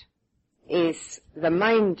that is the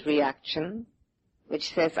mind reaction,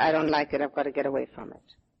 which says, I don't like it, I've got to get away from it.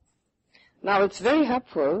 Now, it's very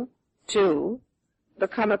helpful to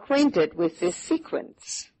become acquainted with this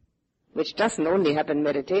sequence, which doesn't only happen in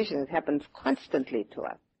meditation, it happens constantly to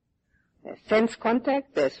us. There's sense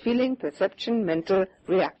contact, there's feeling, perception, mental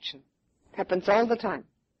reaction. It happens all the time.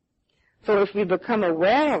 So if we become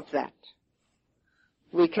aware of that,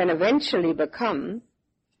 we can eventually become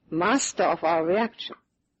master of our reaction.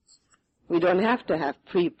 We don't have to have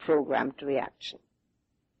pre-programmed reaction.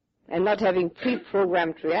 And not having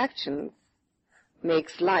pre-programmed reactions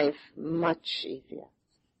makes life much easier.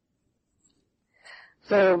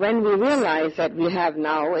 So when we realize that we have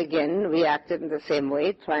now again reacted in the same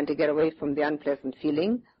way, trying to get away from the unpleasant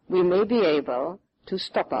feeling, we may be able to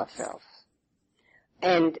stop ourselves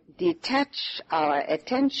and detach our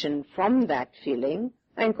attention from that feeling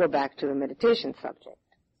and go back to the meditation subject.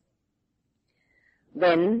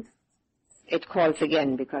 Then it calls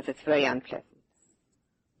again because it's very unpleasant.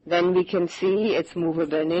 Then we can see its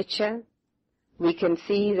movable nature. We can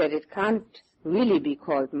see that it can't really be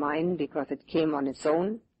called mine because it came on its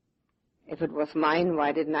own. If it was mine,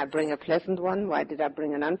 why didn't I bring a pleasant one? Why did I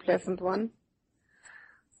bring an unpleasant one?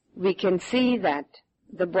 We can see that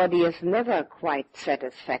the body is never quite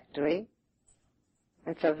satisfactory.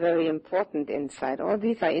 It's a very important insight. All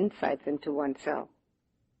these are insights into oneself.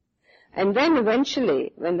 And then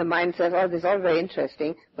eventually, when the mind says, oh, this is all very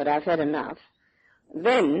interesting, but I've had enough,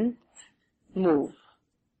 then move.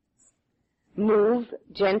 Move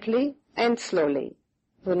gently and slowly,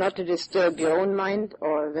 so not to disturb your own mind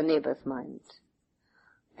or the neighbor's mind.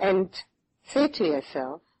 And say to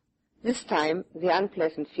yourself, this time the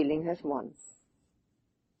unpleasant feeling has won.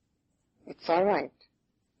 It's all right.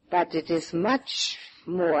 But it is much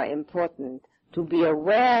more important to be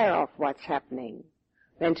aware of what's happening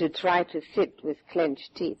than to try to sit with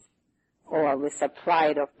clenched teeth or with the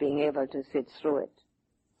pride of being able to sit through it.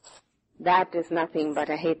 That is nothing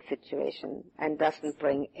but a hate situation and doesn't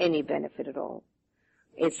bring any benefit at all.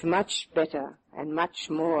 It's much better and much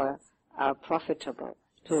more profitable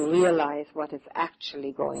to realize what is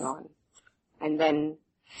actually going on and then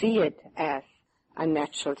see it as a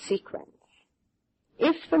natural sequence.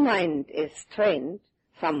 If the mind is trained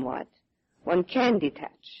somewhat, one can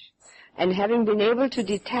detach. And having been able to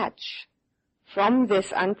detach from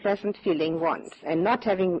this unpleasant feeling once and not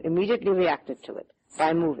having immediately reacted to it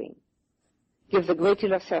by moving, gives a great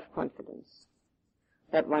deal of self-confidence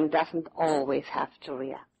that one doesn't always have to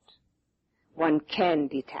react. One can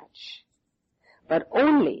detach, but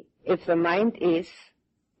only if the mind is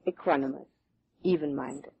equanimous,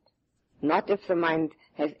 even-minded. Not if the mind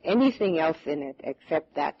has anything else in it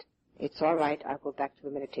except that it's all right, I'll go back to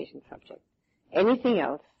the meditation subject. Anything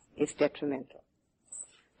else is detrimental.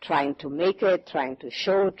 Trying to make it, trying to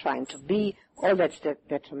show, trying to be, all that's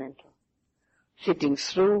detrimental. Sitting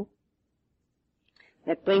through,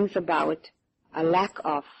 that brings about a lack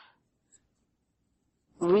of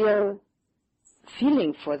real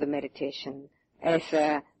feeling for the meditation as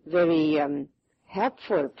a very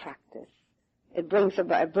helpful practice. It brings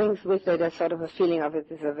with it a sort of a feeling of it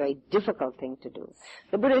is a very difficult thing to do.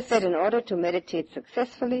 The Buddha said in order to meditate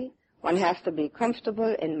successfully, one has to be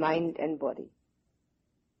comfortable in mind and body.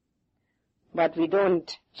 But we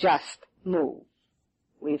don't just move.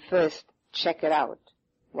 We first check it out,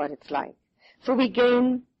 what it's like. So we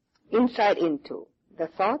gain insight into the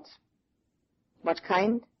thoughts, what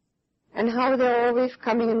kind, and how they're always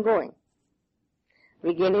coming and going.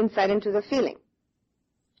 We gain insight into the feeling,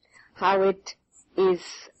 how it is,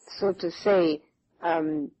 so to say,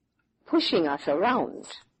 pushing us around.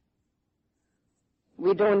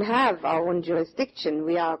 We don't have our own jurisdiction.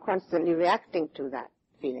 We are constantly reacting to that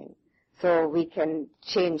feeling. So we can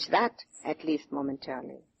change that, at least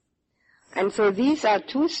momentarily. And so these are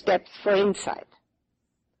 2 steps for insight.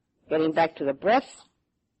 Getting back to the breath,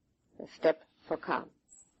 the step for calm.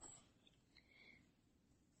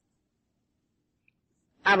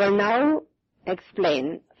 I will now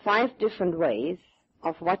explain 5 different ways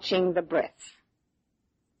of watching the breath.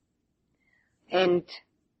 And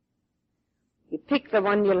you pick the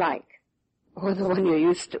one you like, or the one you're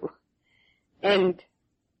used to, and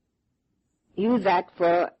use that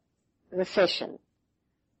for the session.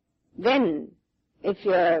 Then, if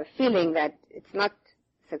you're feeling that it's not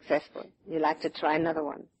successful, you like to try another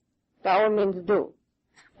one, by all means do.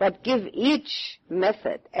 But give each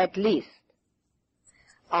method at least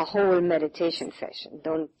a whole meditation session.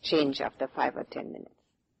 Don't change after 5 or 10 minutes.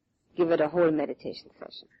 Give it a whole meditation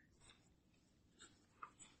session.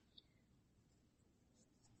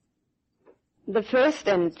 The first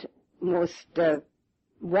and most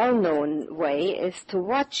well-known way is to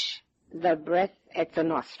watch the breath at the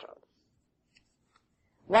nostrils.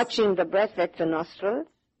 Watching the breath at the nostrils,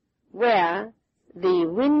 where the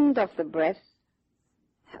wind of the breath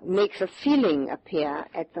makes a feeling appear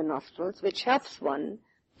at the nostrils, which helps one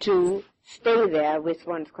to stay there with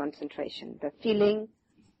one's concentration. The feeling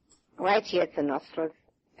right here at the nostrils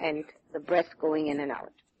and the breath going in and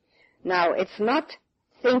out. Now, it's not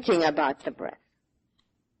thinking about the breath.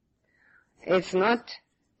 It's not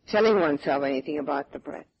telling oneself anything about the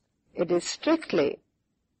breath. It is strictly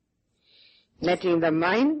letting the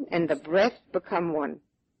mind and the breath become one.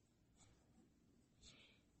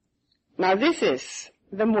 Now, this is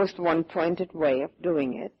the most one-pointed way of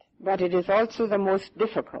doing it, but it is also the most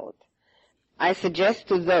difficult. I suggest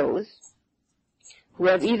to those who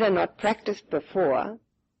have either not practiced before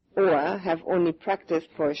or have only practiced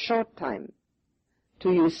for a short time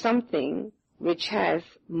to use something which has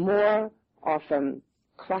more of a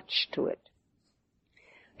crutch to it.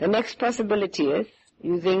 The next possibility is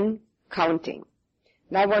using counting.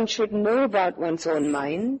 Now, one should know about one's own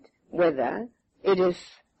mind whether it is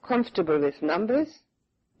comfortable with numbers,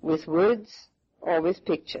 with words, or with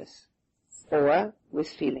pictures, or with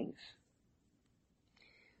feelings.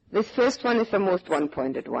 This first one is the most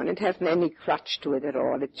one-pointed one. It hasn't any crutch to it at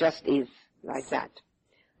all. It just is like that.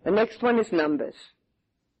 The next one is numbers.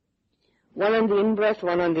 1 on the in-breath,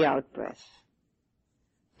 1 on the out-breath.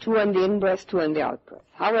 2 on the in-breath, 2 on the out-breath.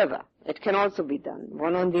 However, it can also be done.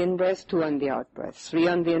 1 on the in-breath, 2 on the out-breath. 3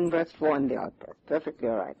 on the in-breath, 4 on the out-breath. Perfectly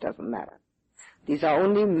all right. Doesn't matter. These are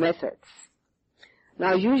only methods.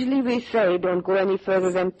 Now, usually we say don't go any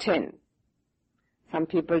further than 10. Some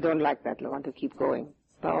people don't like that. They want to keep going.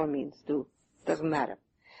 By all means, do. Doesn't matter.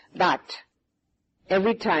 But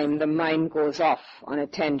every time the mind goes off on a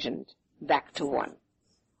tangent, back to 1.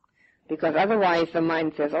 Because otherwise the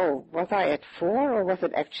mind says, oh, was I at 4 or was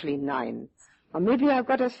it actually 9? Or maybe I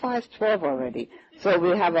got as far as 12 already. So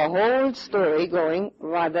we have a whole story going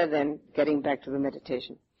rather than getting back to the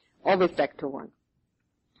meditation. Always back to 1.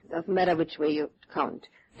 Doesn't matter which way you count.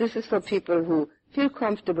 This is for people who feel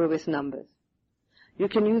comfortable with numbers. You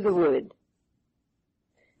can use a word.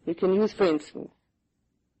 You can use, for instance,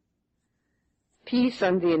 peace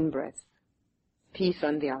on the in-breath, peace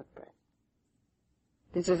on the out-breath.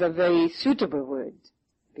 This is a very suitable word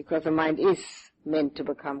because the mind is meant to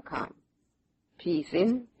become calm. Peace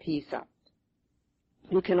in, peace out.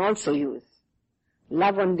 You can also use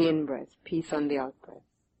love on the in-breath, peace on the out-breath,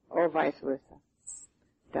 or vice versa.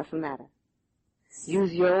 Doesn't matter.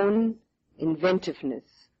 Use your own inventiveness,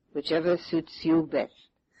 whichever suits you best.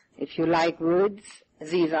 If you like words,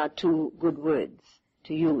 these are 2 good words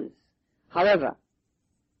to use. However,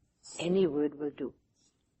 any word will do.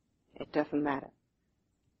 It doesn't matter.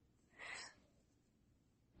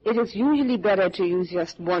 It is usually better to use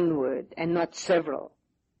just 1 word and not several.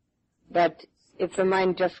 But if the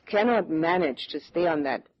mind just cannot manage to stay on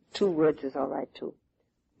that, 2 words is all right too.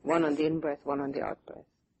 1 on the in-breath, 1 on the out-breath.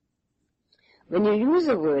 When you use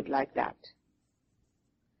a word like that,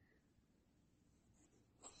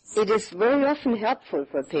 it is very often helpful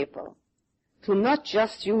for people to not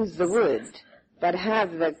just use the word, but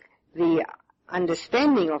have the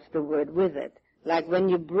understanding of the word with it. Like when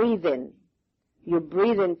you breathe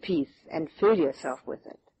in peace and fill yourself with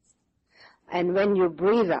it. And when you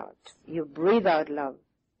breathe out love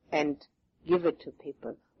and give it to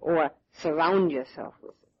people or surround yourself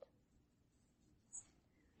with it.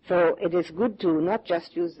 So it is good to not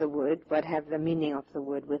just use the word, but have the meaning of the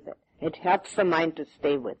word with it. It helps the mind to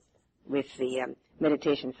stay with the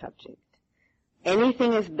meditation subject.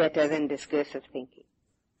 Anything is better than discursive thinking.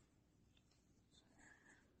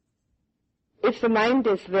 If the mind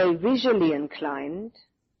is very visually inclined,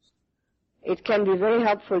 it can be very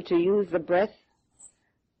helpful to use the breath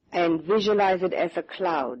and visualize it as a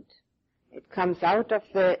cloud. It comes out of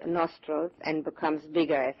the nostrils and becomes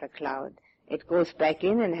bigger as a cloud. It goes back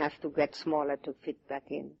in and has to get smaller to fit back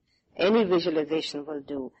in. Any visualization will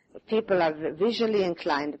do. If people are visually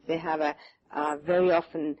inclined, if they have very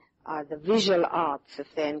often the visual arts, if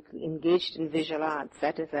they're engaged in visual arts,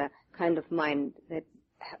 that is a kind of mind that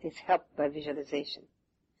is helped by visualization.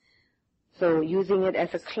 So using it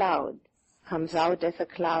as a cloud, comes out as a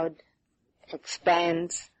cloud,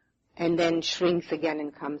 expands, and then shrinks again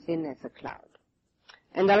and comes in as a cloud.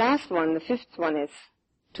 And the last one, the fifth one, is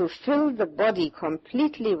to fill the body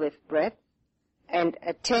completely with breath and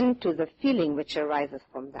attend to the feeling which arises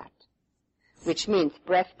from that, which means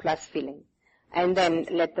breath plus feeling. And then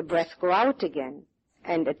let the breath go out again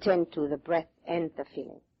and attend to the breath and the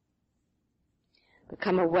feeling.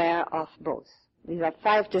 Become aware of both. These are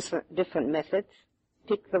 5 different methods.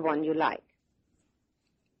 Pick the one you like.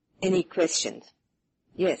 Any questions?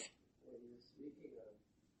 Yes? When you're speaking of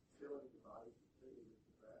filling the body completely with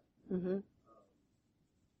the breath, Mm-hmm.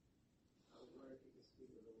 I was wondering if you could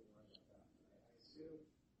speak a little more about that. I assume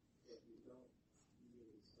that you don't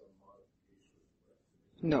need some modification of the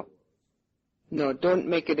breath. No. No, don't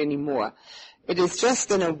make it any more. It is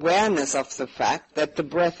just an awareness of the fact that the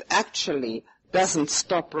breath actually doesn't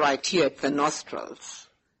stop right here at the nostrils,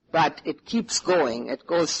 but it keeps going. It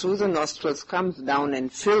goes through the nostrils, comes down and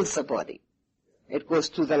fills the body. It goes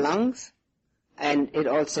to the lungs, and it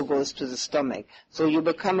also goes to the stomach. So you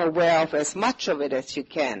become aware of as much of it as you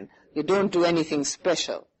can. You don't do anything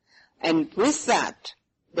special. And with that,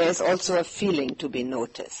 there's also a feeling to be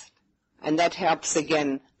noticed. And that helps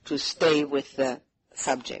again to stay with the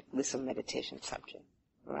subject, with the meditation subject.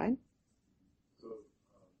 All right? So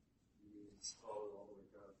you follow it all the way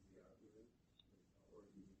down to the abdomen, or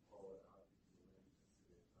you follow it out to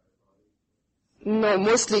the entire body?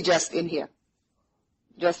 No, mostly just in here.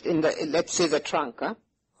 Just in the, let's say the trunk, huh?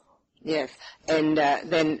 Yes. And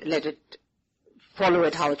then let it, follow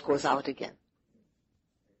it how it goes out again.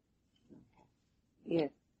 Yes.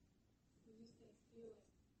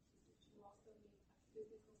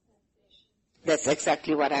 That's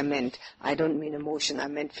exactly what I meant. I don't mean emotion, I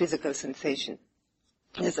meant physical sensation.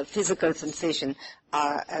 There's a physical sensation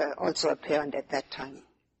also apparent at that time.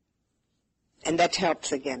 And that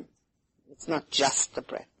helps again. It's not just the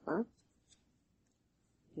breath. Huh?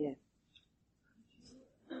 Yes.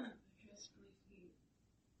 Just briefly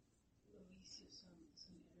release some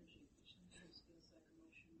energy, which sometimes feels like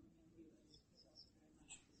emotion or memory, but is also very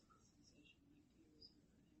much physical sensation, like tears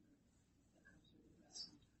or anger that comes with the breath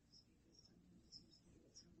sometimes, because sometimes it seems to be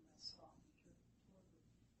that some of that strong and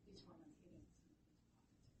forward is when I'm hitting some of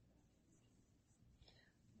these pockets of that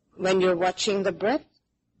energy. When you're watching the breath,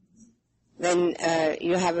 then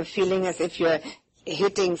you have a feeling as if you're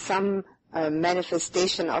hitting some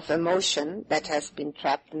manifestation of emotion that has been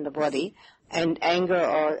trapped in the body, and anger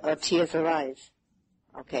or tears arise.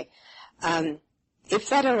 Okay. If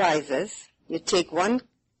that arises, you take one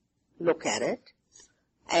look at it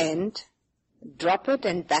and drop it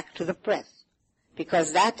and back to the breath,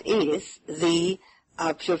 because that is the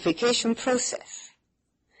purification process.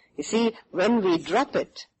 You see, when we drop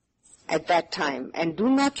it at that time and do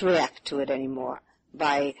not react to it anymore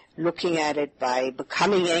by looking at it, by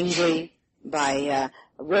becoming angry, by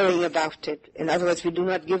worrying about it. In other words, we do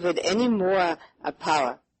not give it any more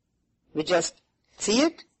power. We just see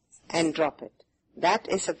it and drop it. That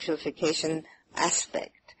is a purification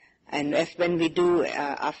aspect. And if when we do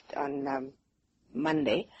on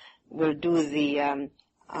Monday, we'll do the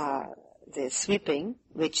sweeping,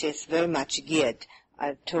 which is very much geared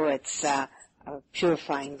towards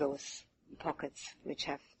purifying those pockets which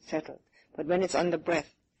have settled. But when it's on the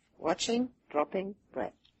breath, watching, dropping,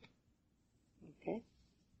 breath. Okay?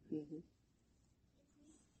 Mm-hmm.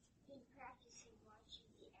 In practicing watching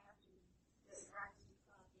the abdomen, the rising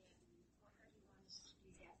from the abdomen, what do you want us to do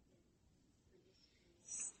that then for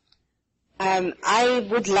this case? I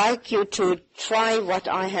would like you to try what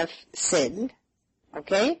I have said,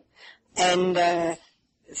 okay? And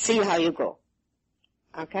see how you go.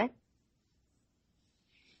 Okay?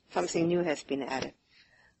 Something new has been added.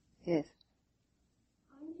 Yes.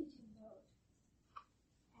 I need to note,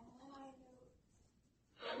 and when I note,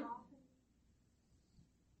 often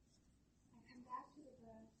I come back to the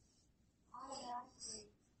breath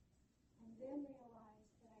automatically, and then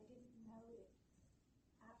realize that I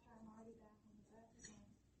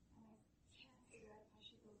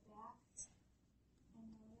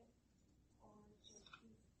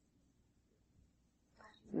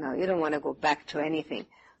No, you don't want to go back to anything.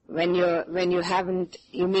 When you haven't,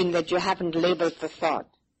 you mean that you haven't labeled the thought.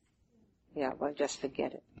 Yeah, well, just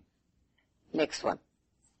forget it. Next one.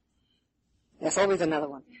 There's always another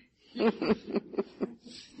one.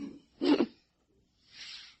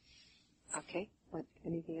 Okay, what?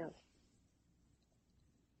 Anything else?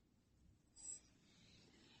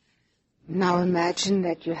 Now imagine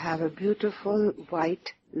that you have a beautiful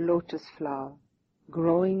white lotus flower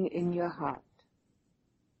growing in your heart,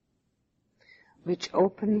 which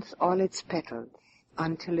opens all its petals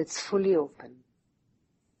until it's fully open.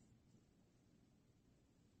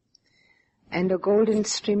 And a golden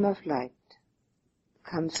stream of light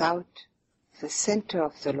comes out the center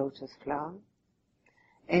of the lotus flower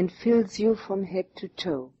and fills you from head to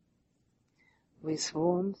toe with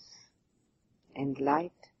warmth and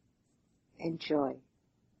light and joy,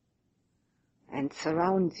 and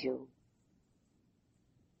surrounds you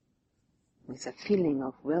with a feeling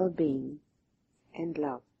of well-being and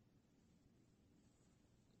love.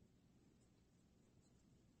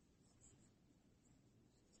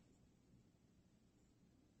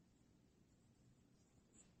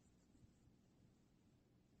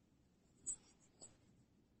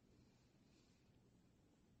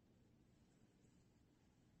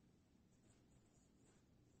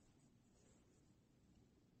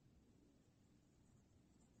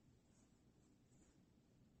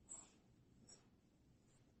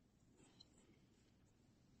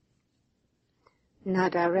 Now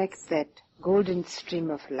direct that golden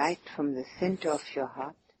stream of light from the center of your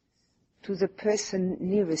heart to the person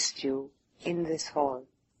nearest you in this hall,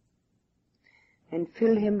 and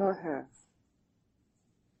fill him or her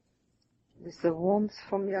with the warmth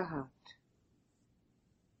from your heart,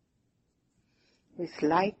 with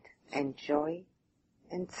light and joy,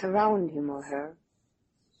 and surround him or her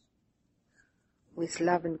with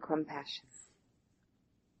love and compassion.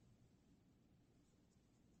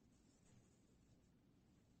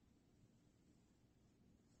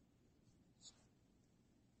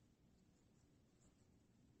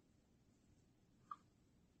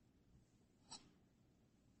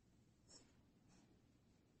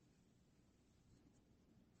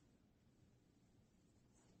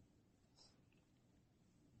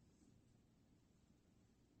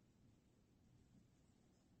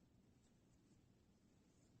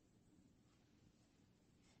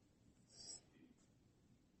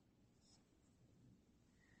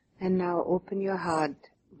 And now open your heart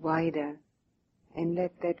wider and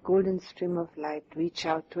let that golden stream of light reach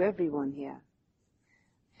out to everyone here,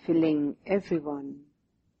 filling everyone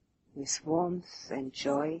with warmth and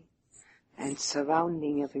joy and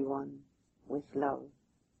surrounding everyone with love.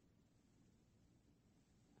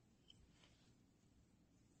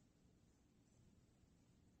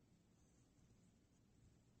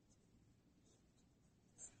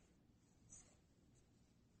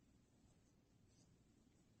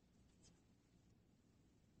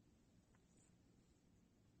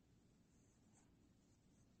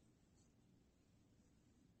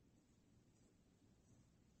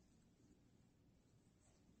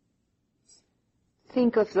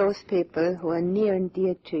 Think of those people who are near and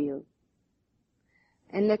dear to you,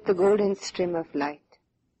 and let the golden stream of light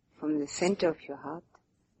from the center of your heart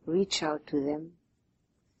reach out to them,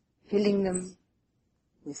 filling them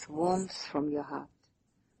with warmth from your heart,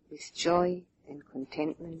 with joy and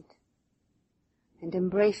contentment, and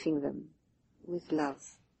embracing them with love.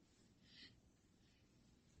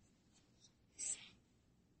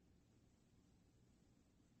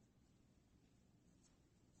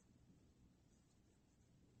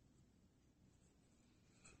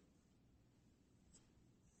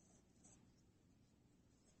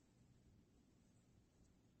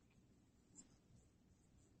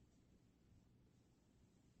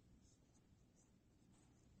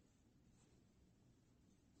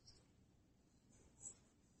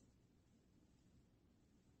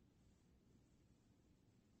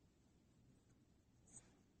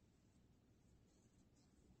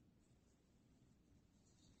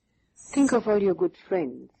 Think of all your good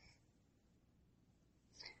friends.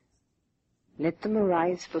 Let them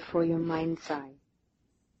arise before your mind's eye.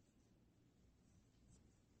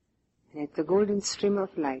 And let the golden stream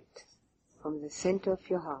of light from the center of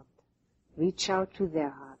your heart reach out to their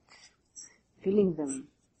hearts, filling them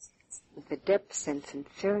with the depth and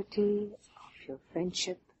sincerity of your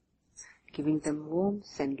friendship, giving them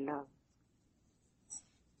warmth and love.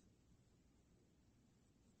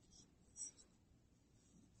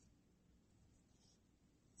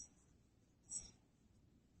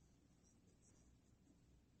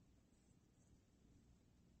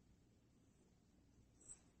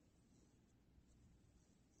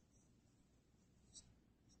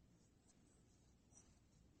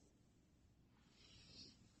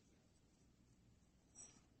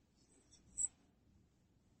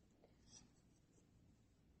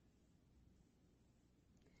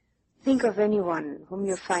 think of anyone whom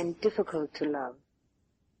you find difficult to love.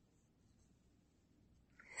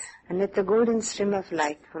 And let the golden stream of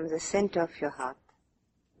light from the center of your heart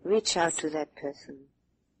reach out to that person,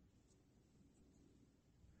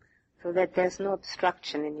 so that there's no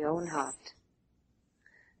obstruction in your own heart,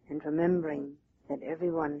 and remembering that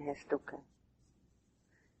everyone has dukkha,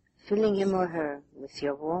 filling him or her with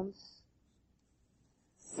your warmth,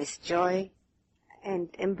 with joy, and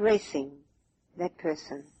embracing that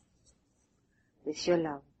person with your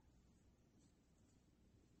love.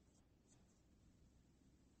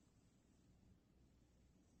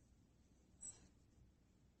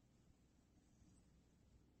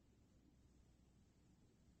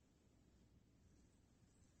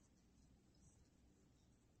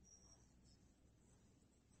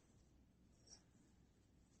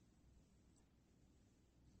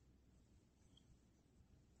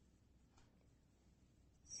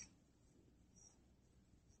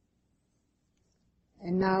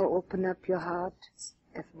 And now open up your heart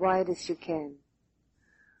as wide as you can,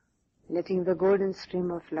 letting the golden stream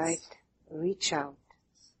of light reach out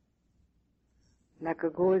like a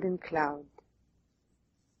golden cloud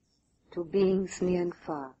to beings near and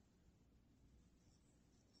far,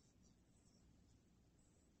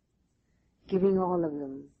 giving all of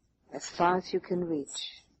them, as far as you can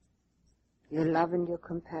reach, your love and your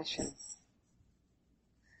compassion,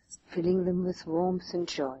 filling them with warmth and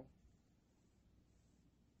joy.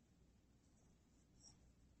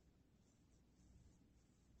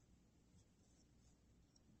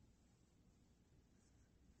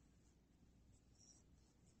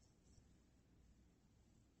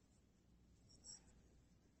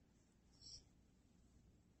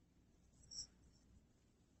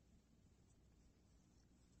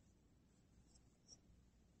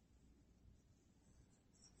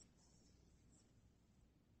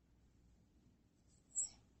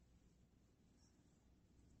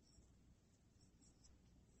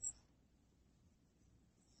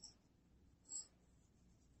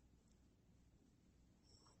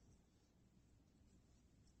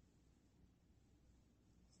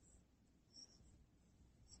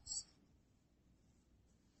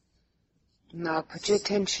 Now put your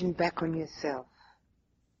attention back on yourself.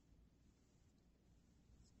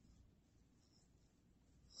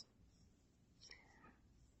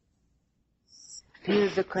 Feel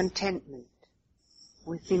the contentment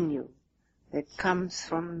within you that comes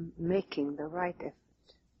from making the right effort.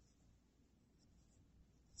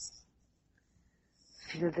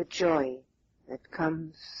 Feel the joy that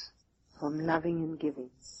comes from loving and giving.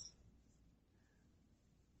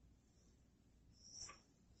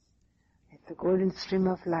 Let the golden stream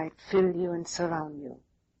of light fill you and surround you,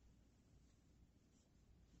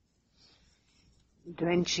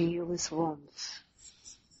 drenching you with warmth.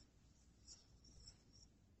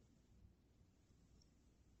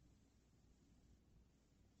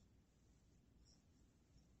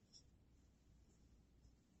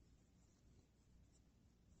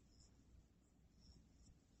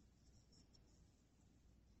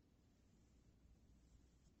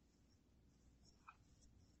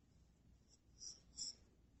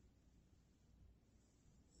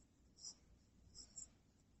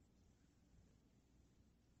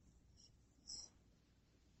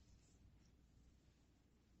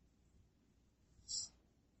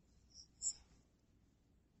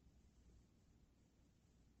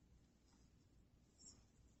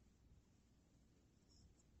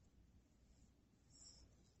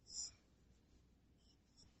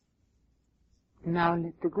 Now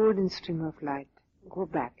let the golden stream of light go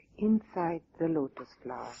back inside the lotus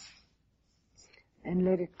flower and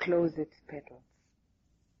let it close its petals.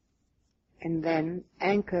 And then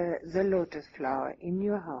anchor the lotus flower in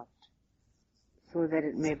your heart so that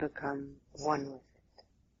it may become one with it.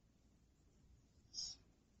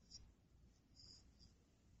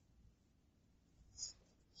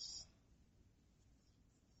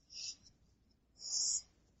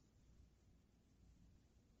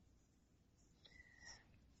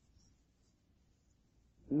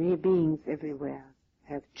 May beings everywhere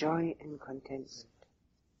have joy and contentment.